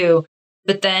system too.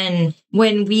 But then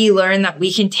when we learn that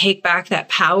we can take back that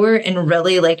power and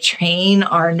really like train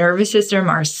our nervous system,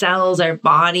 our cells, our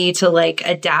body to like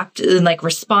adapt and like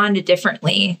respond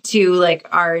differently to like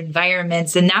our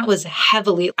environments. And that was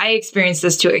I experienced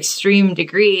this to an extreme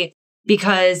degree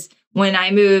because when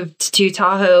I moved to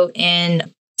Tahoe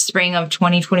in spring of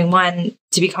 2021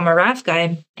 to become a raft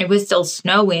guide, it was still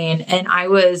snowing and I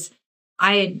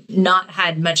had not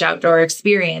had much outdoor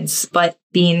experience, but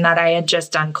being that I had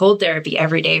just done cold therapy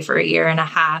every day for a year and a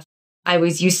half, I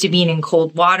was used to being in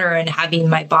cold water and having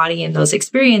my body in those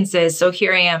experiences. So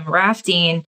here I am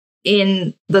rafting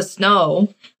in the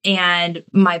snow and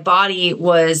my body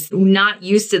was not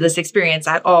used to this experience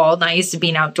at all, not used to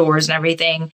being outdoors and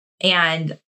everything.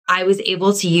 And I was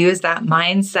able to use that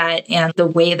mindset and the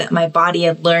way that my body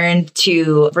had learned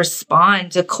to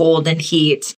respond to cold and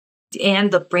heat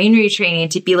and the brain retraining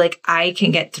to be like, I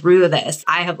can get through this.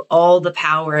 I have all the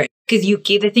power. Because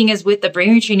the thing is with the brain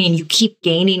retraining, you keep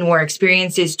gaining more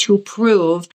experiences to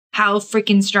prove how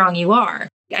freaking strong you are.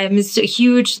 I'm a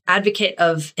huge advocate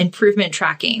of improvement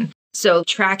tracking. So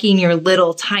tracking your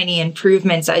little tiny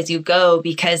improvements as you go,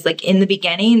 because like in the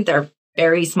beginning, they're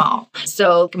very small.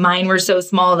 So mine were so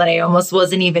small that I almost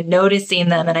wasn't even noticing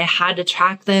them. And I had to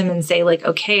track them and say like,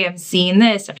 okay, I'm seeing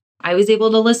this. I was able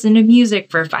to listen to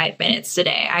music for 5 minutes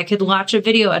today. I could watch a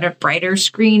video at a brighter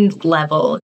screen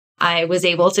level. I was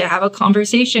able to have a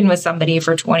conversation with somebody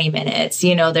for 20 minutes.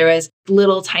 There was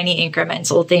little tiny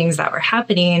incremental things that were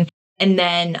happening. And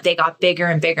then they got bigger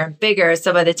and bigger and bigger.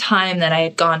 So by the time that I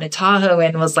had gone to Tahoe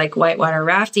and was like whitewater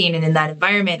rafting and in that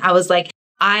environment, I was like,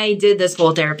 I did this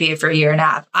whole therapy for a year and a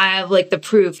half. I have like the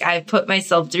proof. I've put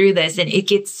myself through this and it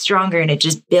gets stronger and it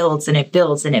just builds and it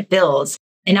builds and it builds.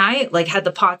 And I like had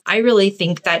the pot. I really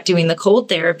think that doing the cold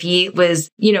therapy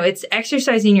was, it's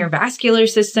exercising your vascular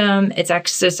system. It's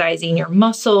exercising your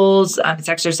muscles. It's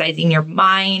exercising your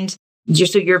mind.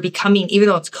 So you're becoming, even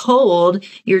though it's cold,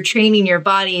 you're training your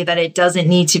body that it doesn't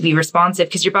need to be responsive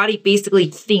because your body basically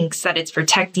thinks that it's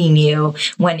protecting you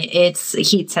when it's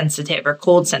heat sensitive or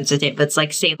cold sensitive. It's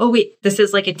like saying, oh, wait, this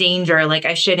is like a danger. Like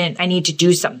I need to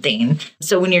do something.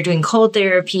 So when you're doing cold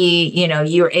therapy,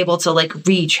 you're able to like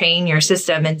retrain your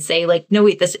system and say like, no,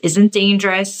 wait, this isn't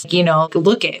dangerous.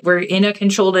 We're in a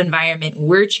controlled environment.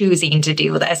 We're choosing to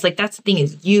do this. Like that's the thing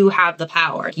is you have the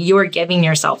power. You're giving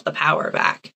yourself the power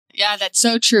back. Yeah, that's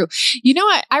so true.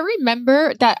 I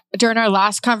remember that during our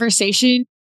last conversation,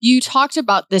 you talked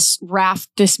about this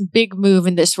big move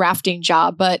and this rafting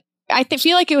job, but I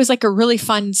feel like it was like a really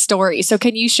fun story. So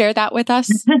can you share that with us?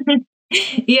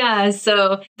 Yeah.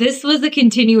 So this was a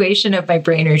continuation of my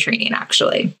brain retraining,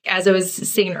 actually. As I was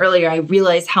saying earlier, I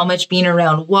realized how much being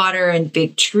around water and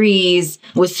big trees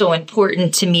was so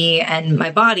important to me and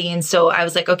my body. And so I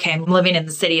was like, okay, I'm living in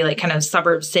the city, like kind of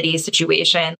suburb city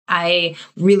situation. I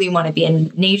really want to be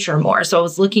in nature more. So I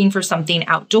was looking for something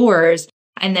outdoors.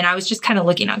 And then I was just kind of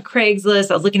looking on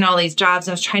Craigslist. I was looking at all these jobs.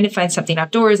 I was trying to find something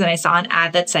outdoors. And I saw an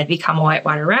ad that said, become a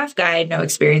whitewater raft guide, no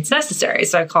experience necessary.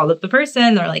 So I called up the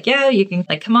person. They're like, yeah, you can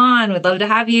come on. We'd love to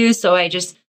have you. So I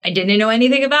just I didn't know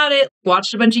anything about it.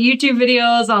 Watched a bunch of YouTube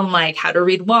videos on like how to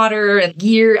read water and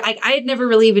gear. I had never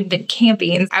really even been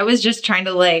camping. I was just trying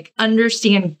to like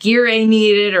understand gear I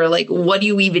needed, or like, what do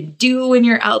you even do when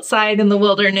you're outside in the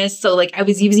wilderness? So like I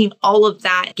was using all of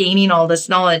that, gaining all this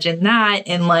knowledge in that.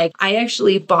 And like, I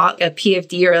actually bought a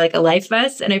PFD or like a life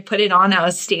vest, and I put it on. I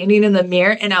was standing in the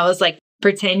mirror and I was like,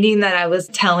 pretending that I was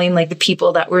telling like the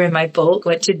people that were in my boat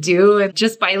what to do, and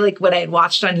just by like what I had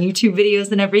watched on YouTube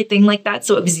videos and everything like that.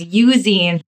 So it was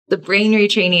using the brain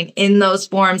retraining in those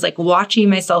forms, like watching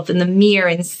myself in the mirror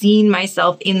and seeing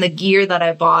myself in the gear that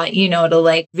I bought, you know, to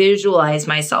like visualize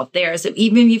myself there. So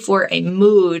even before I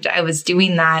moved, I was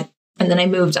doing that. And then I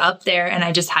moved up there and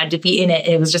I just had to be in it.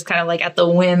 It was just kind of like at the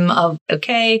whim of,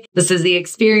 okay, this is the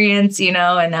experience, you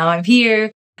know, and now I'm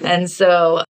here. And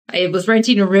so I was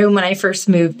renting a room when I first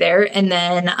moved there. And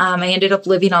then I ended up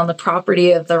living on the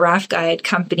property of the raft guide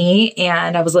company.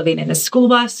 And I was living in a school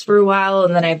bus for a while.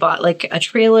 And then I bought like a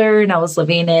trailer, and I was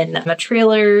living in a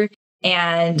trailer.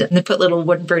 And I put little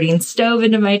wood burning stove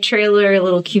into my trailer, a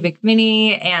little cubic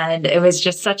mini. And it was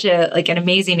just such a like an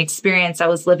amazing experience. I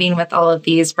was living with all of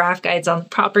these raft guides on the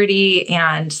property.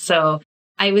 And so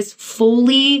I was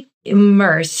fully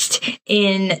immersed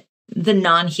in the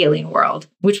non-healing world,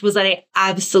 which was that I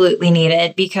absolutely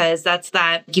needed, because that's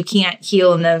that you can't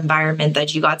heal in the environment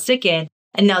that you got sick in.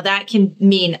 And now that can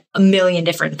mean a million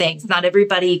different things. Not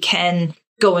everybody can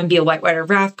go and be a whitewater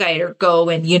raft guide, or go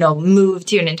and, you know, move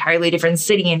to an entirely different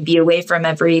city and be away from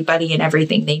everybody and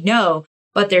everything they know.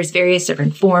 But there's various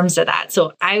different forms of that.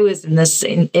 So I was in this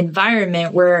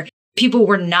environment where people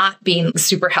were not being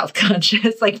super health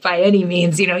conscious, like by any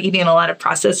means, you know, eating a lot of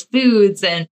processed foods.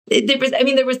 And there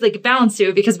was like a balance to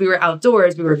it, because we were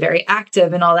outdoors, we were very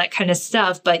active and all that kind of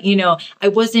stuff. But, you know, I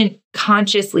wasn't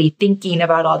consciously thinking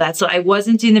about all that. So I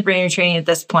wasn't doing the brain training at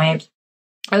this point.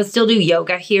 I would still do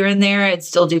yoga here and there. I'd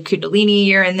still do Kundalini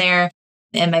here and there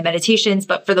and my meditations.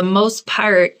 But for the most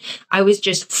part, I was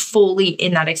just fully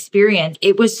in that experience.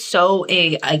 It was so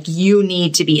like you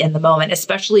need to be in the moment,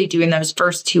 especially during those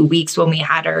first 2 weeks when we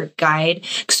had our guide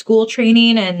school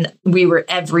training, and we were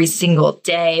every single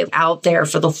day out there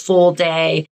for the full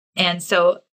day. And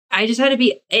so I just had to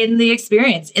be in the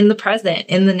experience, in the present,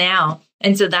 in the now.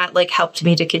 And so that like helped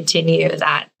me to continue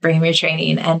that brain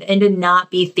retraining and to not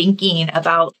be thinking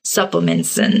about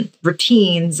supplements and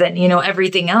routines and, you know,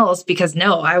 everything else, because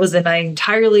no, I was in an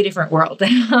entirely different world.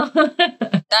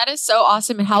 That is so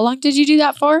awesome. And how long did you do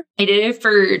that for? I did it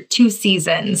for 2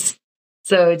 seasons.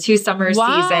 So 2 summer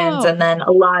seasons, and then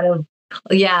a lot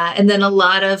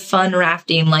of fun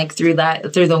rafting like through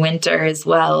the winter as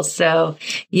well. So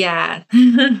yeah.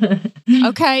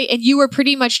 Okay. And you were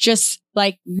pretty much just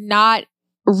like not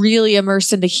really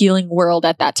immersed in the healing world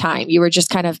at that time. You were just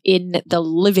kind of in the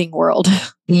living world.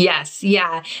 Yes.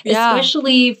 Yeah.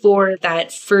 Especially for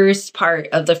that first part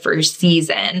of the first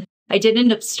season. I did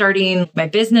end up starting my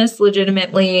business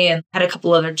legitimately and had a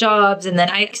couple other jobs. And then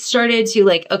I started to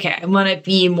like, okay, I want to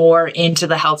be more into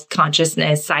the health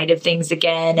consciousness side of things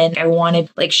again. And I wanted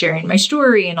like sharing my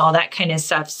story and all that kind of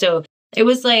stuff. So it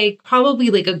was like probably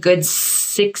like a good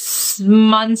 6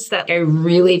 months that I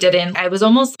really didn't. I was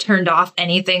almost turned off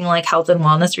anything like health and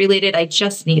wellness related. I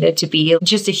just needed to be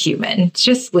just a human,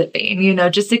 just living, you know,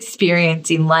 just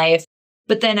experiencing life.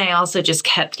 But then I also just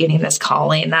kept getting this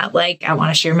calling that like, I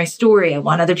want to share my story. I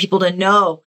want other people to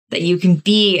know that you can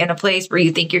be in a place where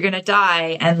you think you're going to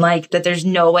die, and like that there's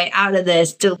no way out of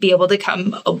this, to be able to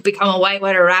become a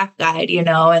whitewater raft guide, you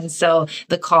know? And so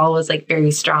the call was like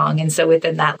very strong. And so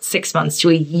within that 6 months to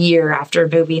a year after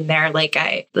moving there, like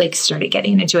I like started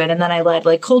getting into it. And then I led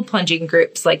like cold plunging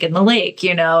groups like in the lake,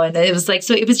 you know, and it was like,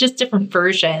 so it was just different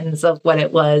versions of what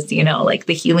it was, you know, like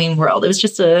the healing world. It was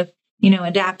just a, you know,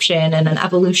 adaptation and an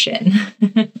evolution.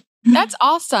 That's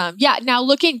awesome. Yeah. Now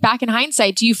looking back in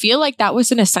hindsight, do you feel like that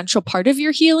was an essential part of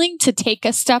your healing, to take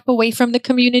a step away from the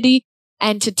community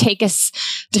and to take us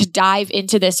to dive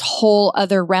into this whole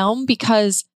other realm?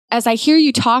 Because as I hear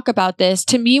you talk about this,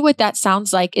 to me, what that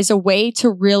sounds like is a way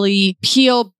to really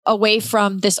peel away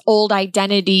from this old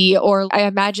identity, or I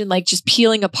imagine like just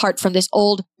peeling apart from this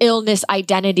old illness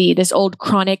identity, this old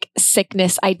chronic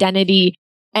sickness identity.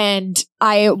 And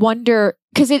I wonder,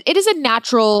 because it is a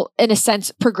natural, in a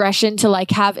sense, progression to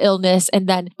like have illness and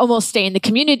then almost stay in the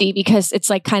community, because it's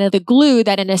like kind of the glue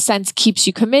that in a sense keeps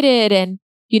you committed, and,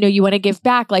 you know, you want to give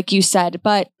back, like you said.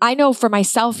 But I know for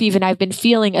myself, even I've been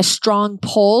feeling a strong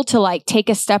pull to like take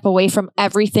a step away from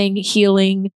everything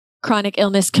healing chronic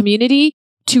illness community,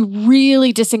 to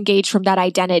really disengage from that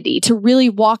identity, to really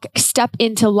step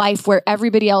into life where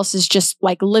everybody else is just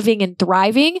like living and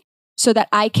thriving, so that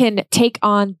I can take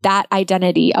on that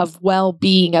identity of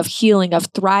well-being, of healing, of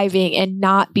thriving, and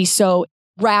not be so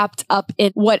wrapped up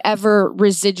in whatever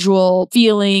residual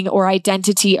feeling or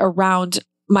identity around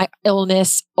my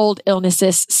illness, old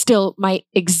illnesses still might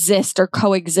exist or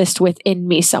coexist within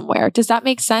me somewhere. Does that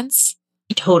make sense?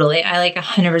 Totally. I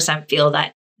 100% feel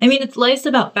that. I mean, life's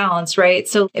about balance, right?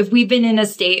 So if we've been in a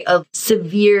state of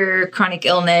severe chronic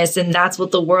illness and that's what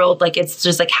the world, it's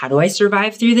just how do I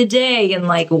survive through the day? And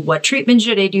what treatment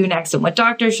should I do next? And what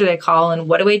doctor should I call? And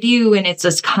what do I do? And it's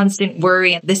this constant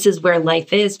worry. And this is where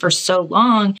life is for so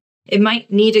long. It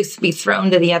might need to be thrown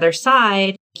to the other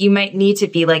side. You might need to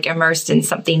be immersed in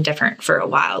something different for a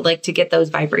while, to get those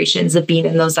vibrations of being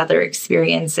in those other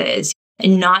experiences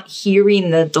and not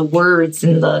hearing the words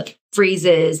and the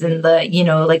phrases and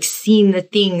the, seeing the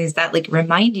things that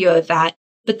remind you of that.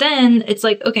 But then it's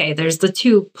okay, there's the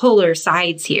two polar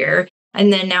sides here.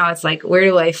 And then now it's where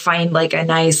do I find a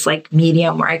nice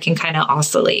medium where I can kind of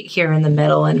oscillate here in the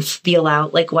middle and feel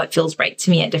out what feels right to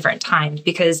me at different times?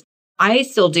 Because I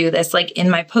still do this in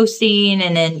my posting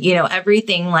and in,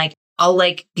 everything. I'll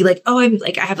be oh,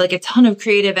 I have a ton of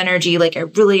creative energy. I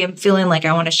really am feeling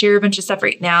I want to share a bunch of stuff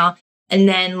right now. And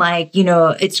then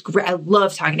it's great. I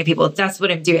love talking to people. That's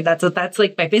what I'm doing. That's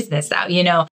my business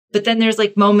now, But then there's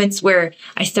moments where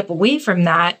I step away from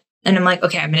that and I'm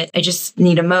okay, I just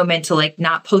need a moment to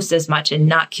not post as much and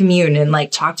not commune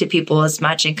and talk to people as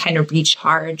much and kind of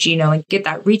recharge, and get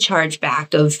that recharge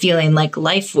back of feeling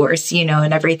life force,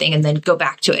 and everything, and then go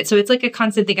back to it. So it's a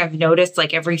constant thing I've noticed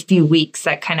every few weeks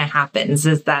that kind of happens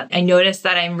is that I notice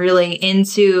that I'm really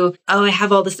into, I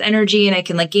have all this energy and I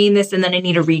can gain this and then I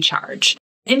need a recharge.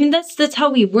 I mean, that's how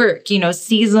we work,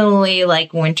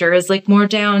 seasonally, winter is more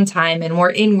downtime and more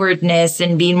inwardness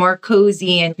and being more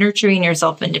cozy and nurturing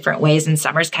yourself in different ways. And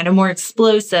summer's kind of more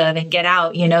explosive and get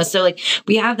out, so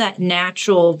we have that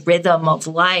natural rhythm of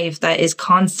life that is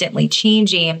constantly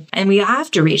changing and we have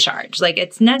to recharge.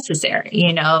 It's necessary,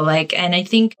 and I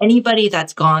think anybody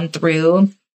that's gone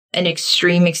through an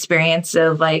extreme experience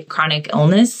of chronic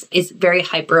illness is very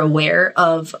hyper aware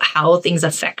of how things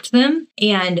affect them.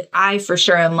 And I for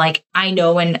sure am I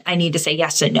know when I need to say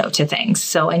yes and no to things.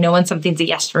 So I know when something's a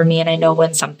yes for me and I know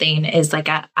when something is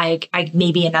I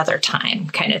maybe another time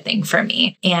kind of thing for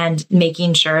me, and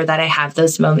making sure that I have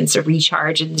those moments of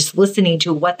recharge and just listening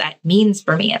to what that means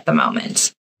for me at the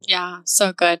moment. Yeah.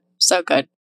 So good. So good.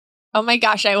 Oh my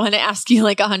gosh, I want to ask you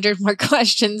 100 more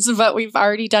questions, but we've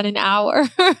already done an hour.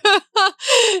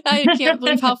 I can't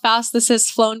believe how fast this has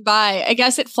flown by. I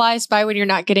guess it flies by when you're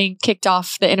not getting kicked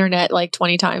off the internet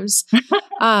 20 times.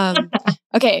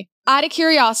 Okay. Out of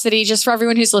curiosity, just for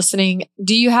everyone who's listening,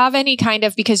 do you have any kind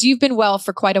of, because you've been well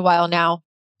for quite a while now,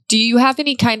 do you have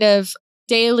any kind of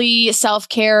daily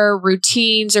self-care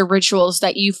routines or rituals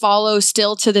that you follow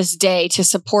still to this day to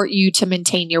support you to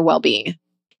maintain your well-being?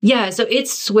 Yeah, so it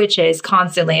switches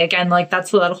constantly. Again,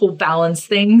 that's that whole balance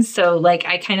thing. So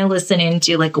I kind of listen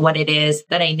into what it is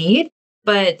that I need.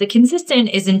 But the consistent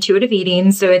is intuitive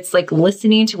eating. So it's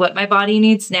listening to what my body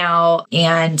needs now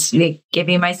and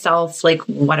giving myself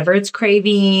whatever it's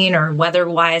craving or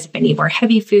weather-wise, if I need more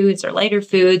heavy foods or lighter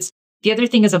foods. The other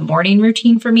thing is a morning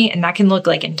routine for me, and that can look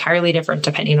entirely different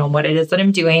depending on what it is that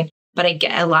I'm doing. But I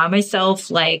allow myself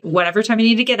whatever time I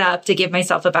need to get up to give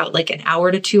myself about an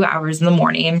hour to 2 hours in the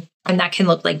morning. And that can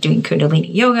look like doing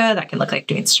Kundalini yoga. That can look like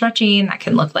doing stretching. That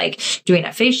can look like doing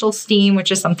a facial steam, which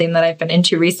is something that I've been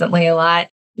into recently a lot.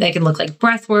 That can look like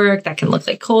breath work. That can look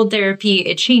like cold therapy.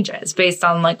 It changes based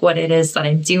on what it is that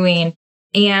I'm doing.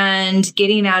 And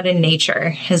getting out in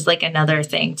nature is another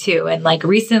thing too. And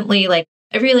recently,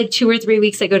 every 2 or 3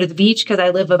 weeks, I go to the beach because I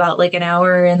live about an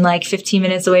hour and 15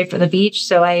 minutes away from the beach.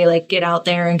 So I get out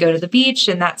there and go to the beach.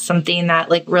 And that's something that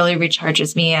really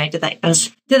recharges me. I did that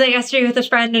yesterday with a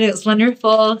friend and it was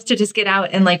wonderful to just get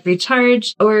out and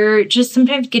recharge, or just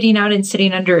sometimes getting out and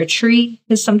sitting under a tree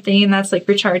is something that's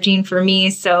recharging for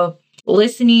me. So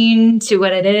listening to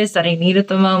what it is that I need at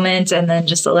the moment and then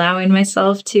just allowing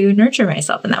myself to nurture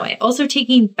myself in that way. Also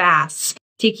taking baths.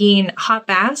 Taking hot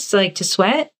baths, to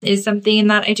sweat, is something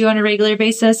that I do on a regular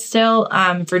basis still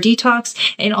for detox,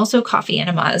 and also coffee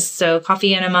enemas. So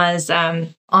coffee enemas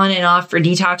on and off for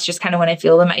detox, just kind of when I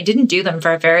feel them. I didn't do them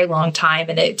for a very long time.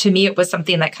 And to me, it was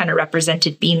something that kind of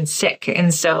represented being sick.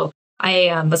 And so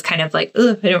I was kind of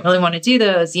ugh, I don't really want to do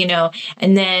those,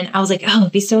 And then I was oh,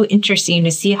 it'd be so interesting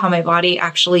to see how my body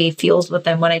actually feels with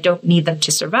them when I don't need them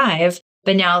to survive.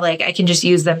 But now I can just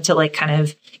use them to kind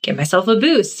of give myself a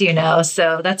boost,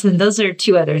 So those are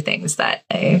two other things that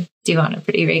I do on a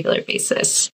pretty regular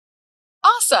basis.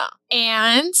 Awesome.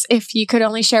 And if you could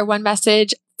only share one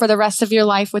message for the rest of your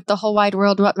life with the whole wide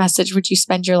world, what message would you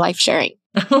spend your life sharing?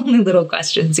 Only little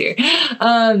questions here.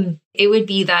 It would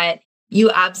be that you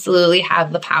absolutely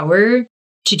have the power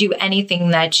to do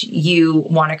anything that you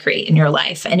want to create in your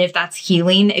life. And if that's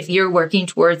healing, if you're working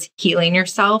towards healing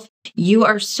yourself, you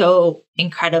are so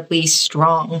incredibly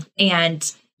strong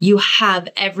and you have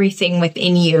everything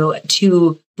within you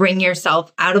to bring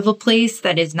yourself out of a place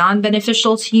that is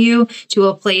non-beneficial to you to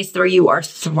a place where you are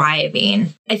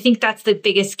thriving. I think that's the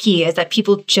biggest key, is that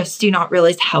people just do not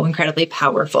realize how incredibly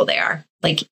powerful they are.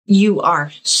 Like, you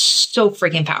are so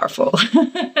freaking powerful.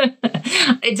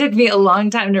 It took me a long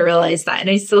time to realize that. And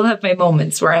I still have my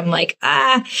moments where I'm like,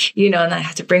 and I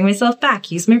have to bring myself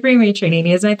back, use my brain retraining,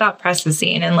 use my thought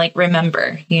processing, and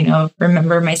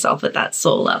remember myself at that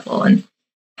soul level and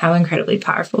how incredibly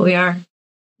powerful we are.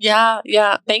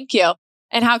 Yeah. Thank you.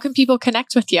 And how can people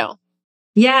connect with you?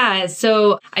 Yeah.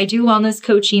 So I do wellness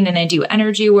coaching and I do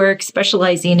energy work,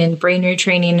 specializing in brain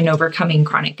retraining and overcoming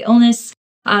chronic illness.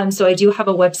 So I do have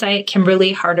a website,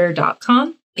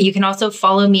 KimberlyHarter.com. You can also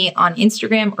follow me on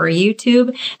Instagram or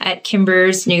YouTube at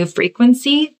Kimber's New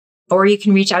Frequency, or you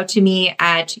can reach out to me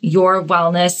at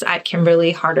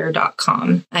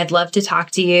yourwellness@KimberlyHarter.com. I'd love to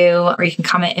talk to you, or you can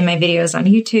comment in my videos on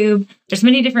YouTube. There's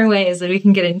many different ways that we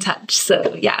can get in touch.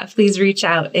 So yeah, please reach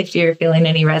out if you're feeling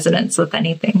any resonance with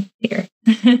anything here.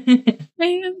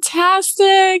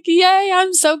 Fantastic. Yay.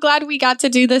 I'm so glad we got to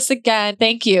do this again.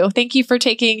 Thank you. Thank you for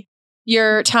taking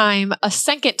your time, a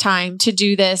second time, to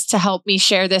do this, to help me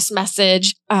share this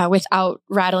message without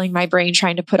rattling my brain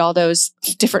trying to put all those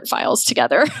different files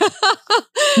together.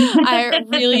 I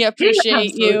really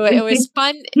appreciate you. It was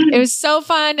fun. It was so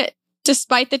fun,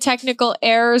 despite the technical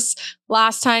errors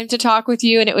last time, to talk with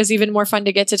you. And it was even more fun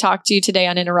to get to talk to you today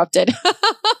uninterrupted.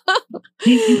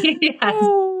 Yes.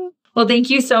 Well, thank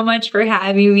you so much for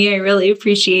having me. I really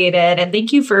appreciate it. And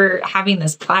thank you for having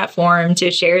this platform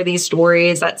to share these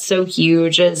stories. That's so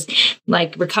huge. As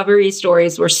like, recovery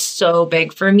stories were so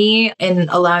big for me in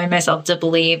allowing myself to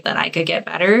believe that I could get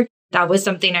better. That was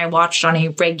something I watched on a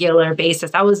regular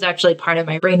basis. That was actually part of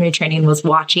my brain retraining, was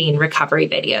watching recovery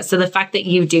videos. So the fact that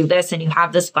you do this and you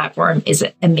have this platform is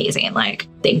amazing. Like,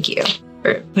 thank you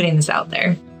for putting this out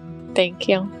there. Thank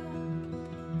you.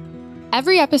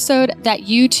 Every episode that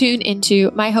you tune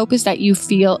into, my hope is that you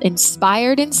feel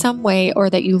inspired in some way, or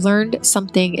that you learned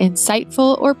something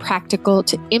insightful or practical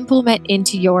to implement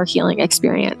into your healing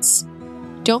experience.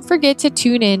 Don't forget to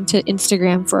tune in to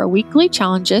Instagram for our weekly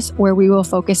challenges, where we will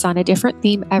focus on a different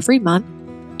theme every month.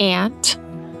 And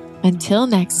until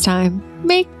next time,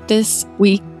 make this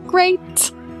week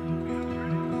great.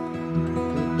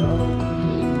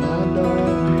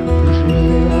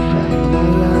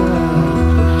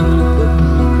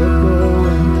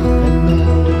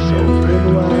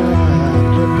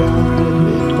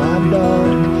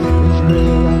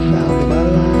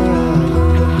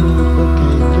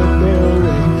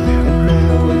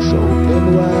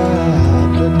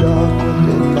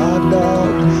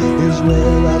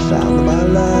 Where I found my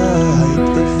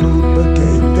light, the fruit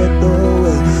became the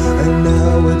doorway, and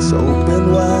now it's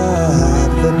open wide.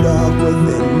 The dark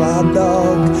within my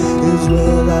dog is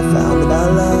where I found my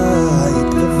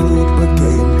light. The fruit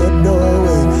became the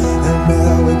doorway, and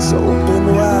now it's open